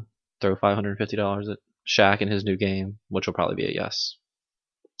I want to throw $550 at Shaq and his new game, which will probably be a yes.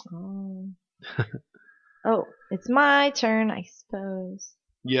 Oh, it's my turn, I suppose.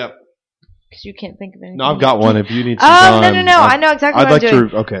 Yep. Because you can't think of anything. No, I've got one. If you need some Oh, time. no. I know exactly I'd what like I'm doing.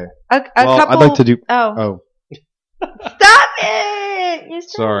 to. Okay. A Well, couple. I'd like to do. Oh. Oh, Stop it! You're so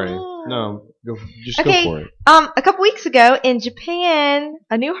sorry. mean. No, just Okay. go for it. A couple weeks ago in Japan,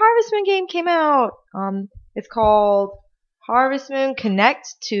 a new Harvest Moon game came out. It's called Harvest Moon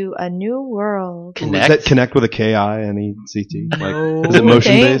Connect to a New World. Connect? Is that Connect with a K-I-N-E-C-T? No, is it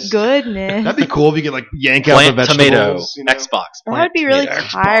motion thank based? goodness. That'd be cool if you could like yank out Plant the tomato. vegetables. Xbox. That would be really Xbox,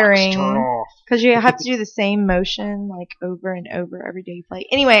 tiring turn off. because you have to do the same motion like over and over every day you play.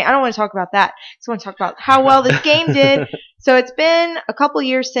 Anyway, I don't want to talk about that. I just want to talk about how well this game did. So it's been a couple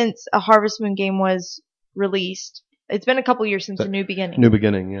years since a Harvest Moon game was released. It's been a couple years since A New Beginning. New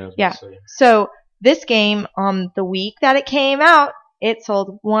Beginning, yeah. Yeah. So this game, the week that it came out, it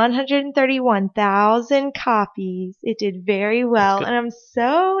sold 131,000 copies. It did very well, and I'm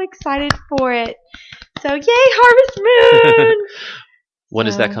so excited for it. So yay, Harvest Moon! When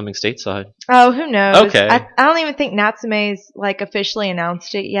is that coming stateside? Oh, who knows? Okay. I don't even think Natsume's like officially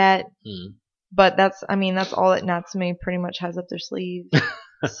announced it yet. But that's all that Natsume pretty much has up their sleeve.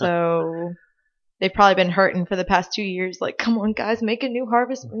 So they've probably been hurting for the past 2 years. Like, come on, guys, make a new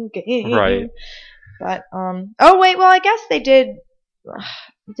Harvest Moon game. Right. But oh wait, well I guess they did.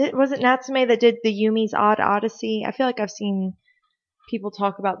 Was it Natsume that did the Yumi's Odd Odyssey? I feel like I've seen people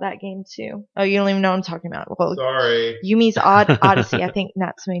talk about that game too. Oh, you don't even know what I'm talking about. Well, sorry. Yumi's Odd Odyssey. I think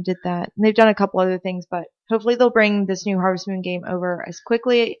Natsume did that. And they've done a couple other things, but hopefully they'll bring this new Harvest Moon game over as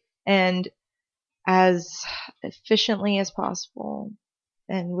quickly and as efficiently as possible,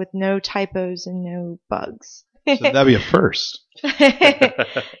 and with no typos and no bugs. So that'd be a first.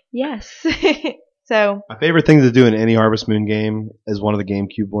 Yes. So my favorite thing to do in any Harvest Moon game is one of the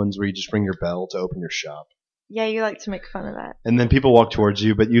GameCube ones where you just ring your bell to open your shop. Yeah, you like to make fun of that. And then people walk towards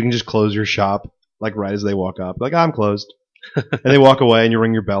you, but you can just close your shop like right as they walk up. Like, I'm closed. And they walk away and you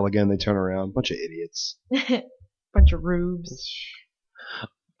ring your bell again. They turn around. Bunch of idiots. Bunch of rubes.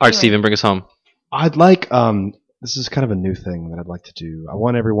 All right, Steven, bring us home. I'd like, this is kind of a new thing that I'd like to do. I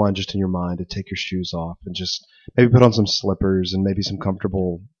want everyone just in your mind to take your shoes off and just maybe put on some slippers and maybe some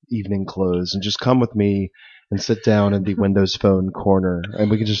comfortable evening clothes and just come with me and sit down in the Windows Phone corner and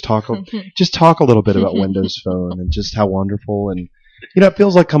we can just talk a little bit about Windows Phone and just how wonderful, and it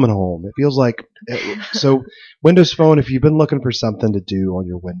feels like coming home. It feels like so Windows Phone, if you've been looking for something to do on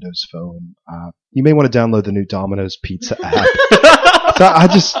your Windows Phone, you may want to download the new Domino's Pizza app. So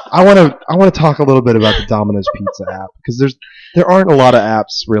I want to talk a little bit about the Domino's Pizza app because there aren't a lot of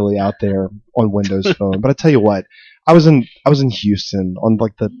apps really out there on Windows Phone, but I tell you what, I was in Houston on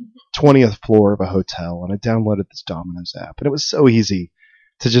like the 20th floor of a hotel and I downloaded this Domino's app and it was so easy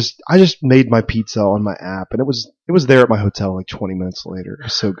to I just made my pizza on my app and it was there at my hotel like 20 minutes later. It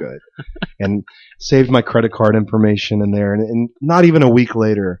was so good. And saved my credit card information in there, and not even a week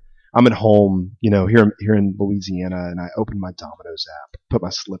later I'm at home, here in Louisiana, and I opened my Domino's app, put my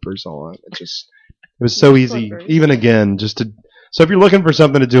slippers on. It was so easy. Slippers. Even again, so if you're looking for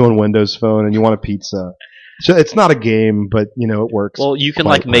something to do on Windows Phone and you want a pizza, so it's not a game, but it works. Well, you can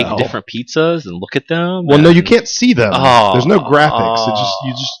make different pizzas and look at them. Well, no, you can't see them. There's no graphics.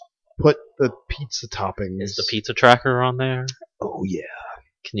 You just put the pizza toppings. Is the pizza tracker on there? Oh yeah.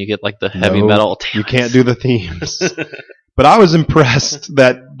 Can you get like the heavy metal? You can't do the themes. But I was impressed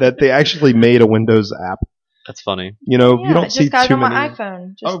that they actually made a Windows app. That's funny. You don't see too many. on my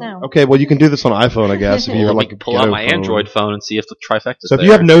iPhone just now. Okay, well you can do this on iPhone, I guess. If you're like pull out my Android phone and see if the trifecta's So if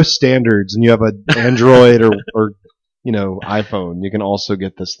you have no standards and you have an Android or iPhone, you can also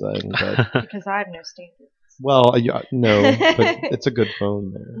get this thing. But, because I have no standards. Well, no, but it's a good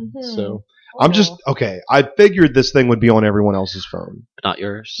phone there. Mm-hmm. So I'm just okay. I figured this thing would be on everyone else's phone, not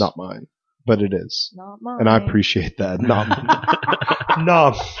yours, not mine, but it is, not mine, and I appreciate that. Not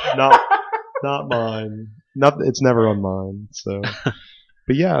mine. It's never on mine. So,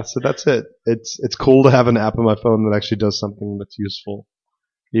 but yeah, so that's it. It's cool to have an app on my phone that actually does something that's useful,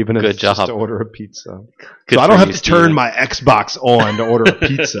 even if it's just to order a pizza. So I don't have to turn my Xbox on to order a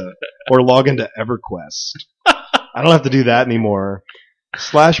pizza or log into EverQuest. I don't have to do that anymore.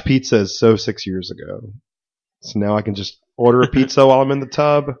 Slash Pizza is so 6 years ago. So now I can just order a pizza while I'm in the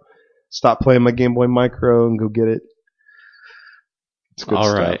tub, stop playing my Game Boy Micro, and go get it. It's good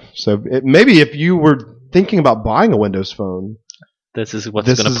stuff. Right. So maybe if you were thinking about buying a Windows Phone, this is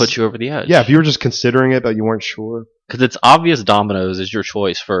what's going to put you over the edge. Yeah, if you were just considering it but you weren't sure. Because it's obvious Domino's is your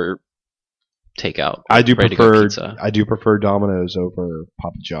choice for takeout. I do prefer Domino's over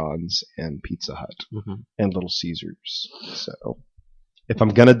Papa John's and Pizza Hut and Little Caesars. So if I'm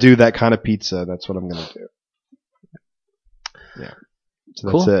going to do that kind of pizza, that's what I'm going to do. Yeah.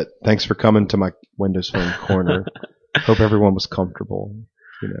 So that's it. Thanks for coming to my Windows Phone corner. Hope everyone was comfortable,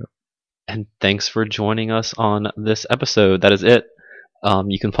 And thanks for joining us on this episode. That is it.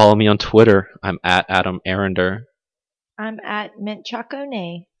 You can follow me on Twitter. I'm at Adam Arender. I'm at Mint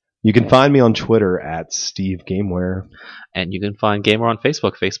Chacone. You can find me on Twitter at Steve Gameware. And you can find Gameware on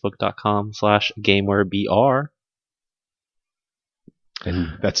Facebook, facebook.com/GamewareBR.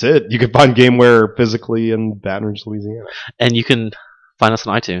 And that's it. You can find GameWare physically in Baton Rouge, Louisiana. And you can find us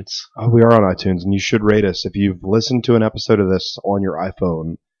on iTunes. Oh, we are on iTunes, and you should rate us. If you've listened to an episode of this on your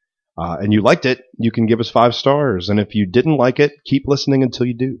iPhone and you liked it, you can give us 5 stars. And if you didn't like it, keep listening until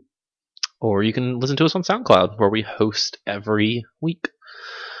you do. Or you can listen to us on SoundCloud, where we host every week.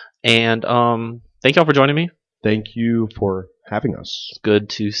 And thank y'all for joining me. Thank you for having us. It's good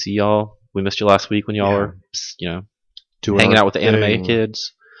to see y'all. We missed you last week when y'all were, hanging out with the anime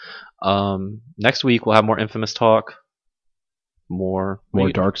kids. Next week we'll have more Infamous talk. More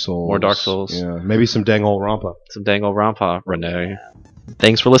Dark Souls. More Dark Souls. Yeah, maybe some dang old Rampa. Some dang old Rampa, Renee.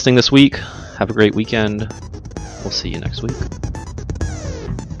 Thanks for listening this week. Have a great weekend. We'll see you next week.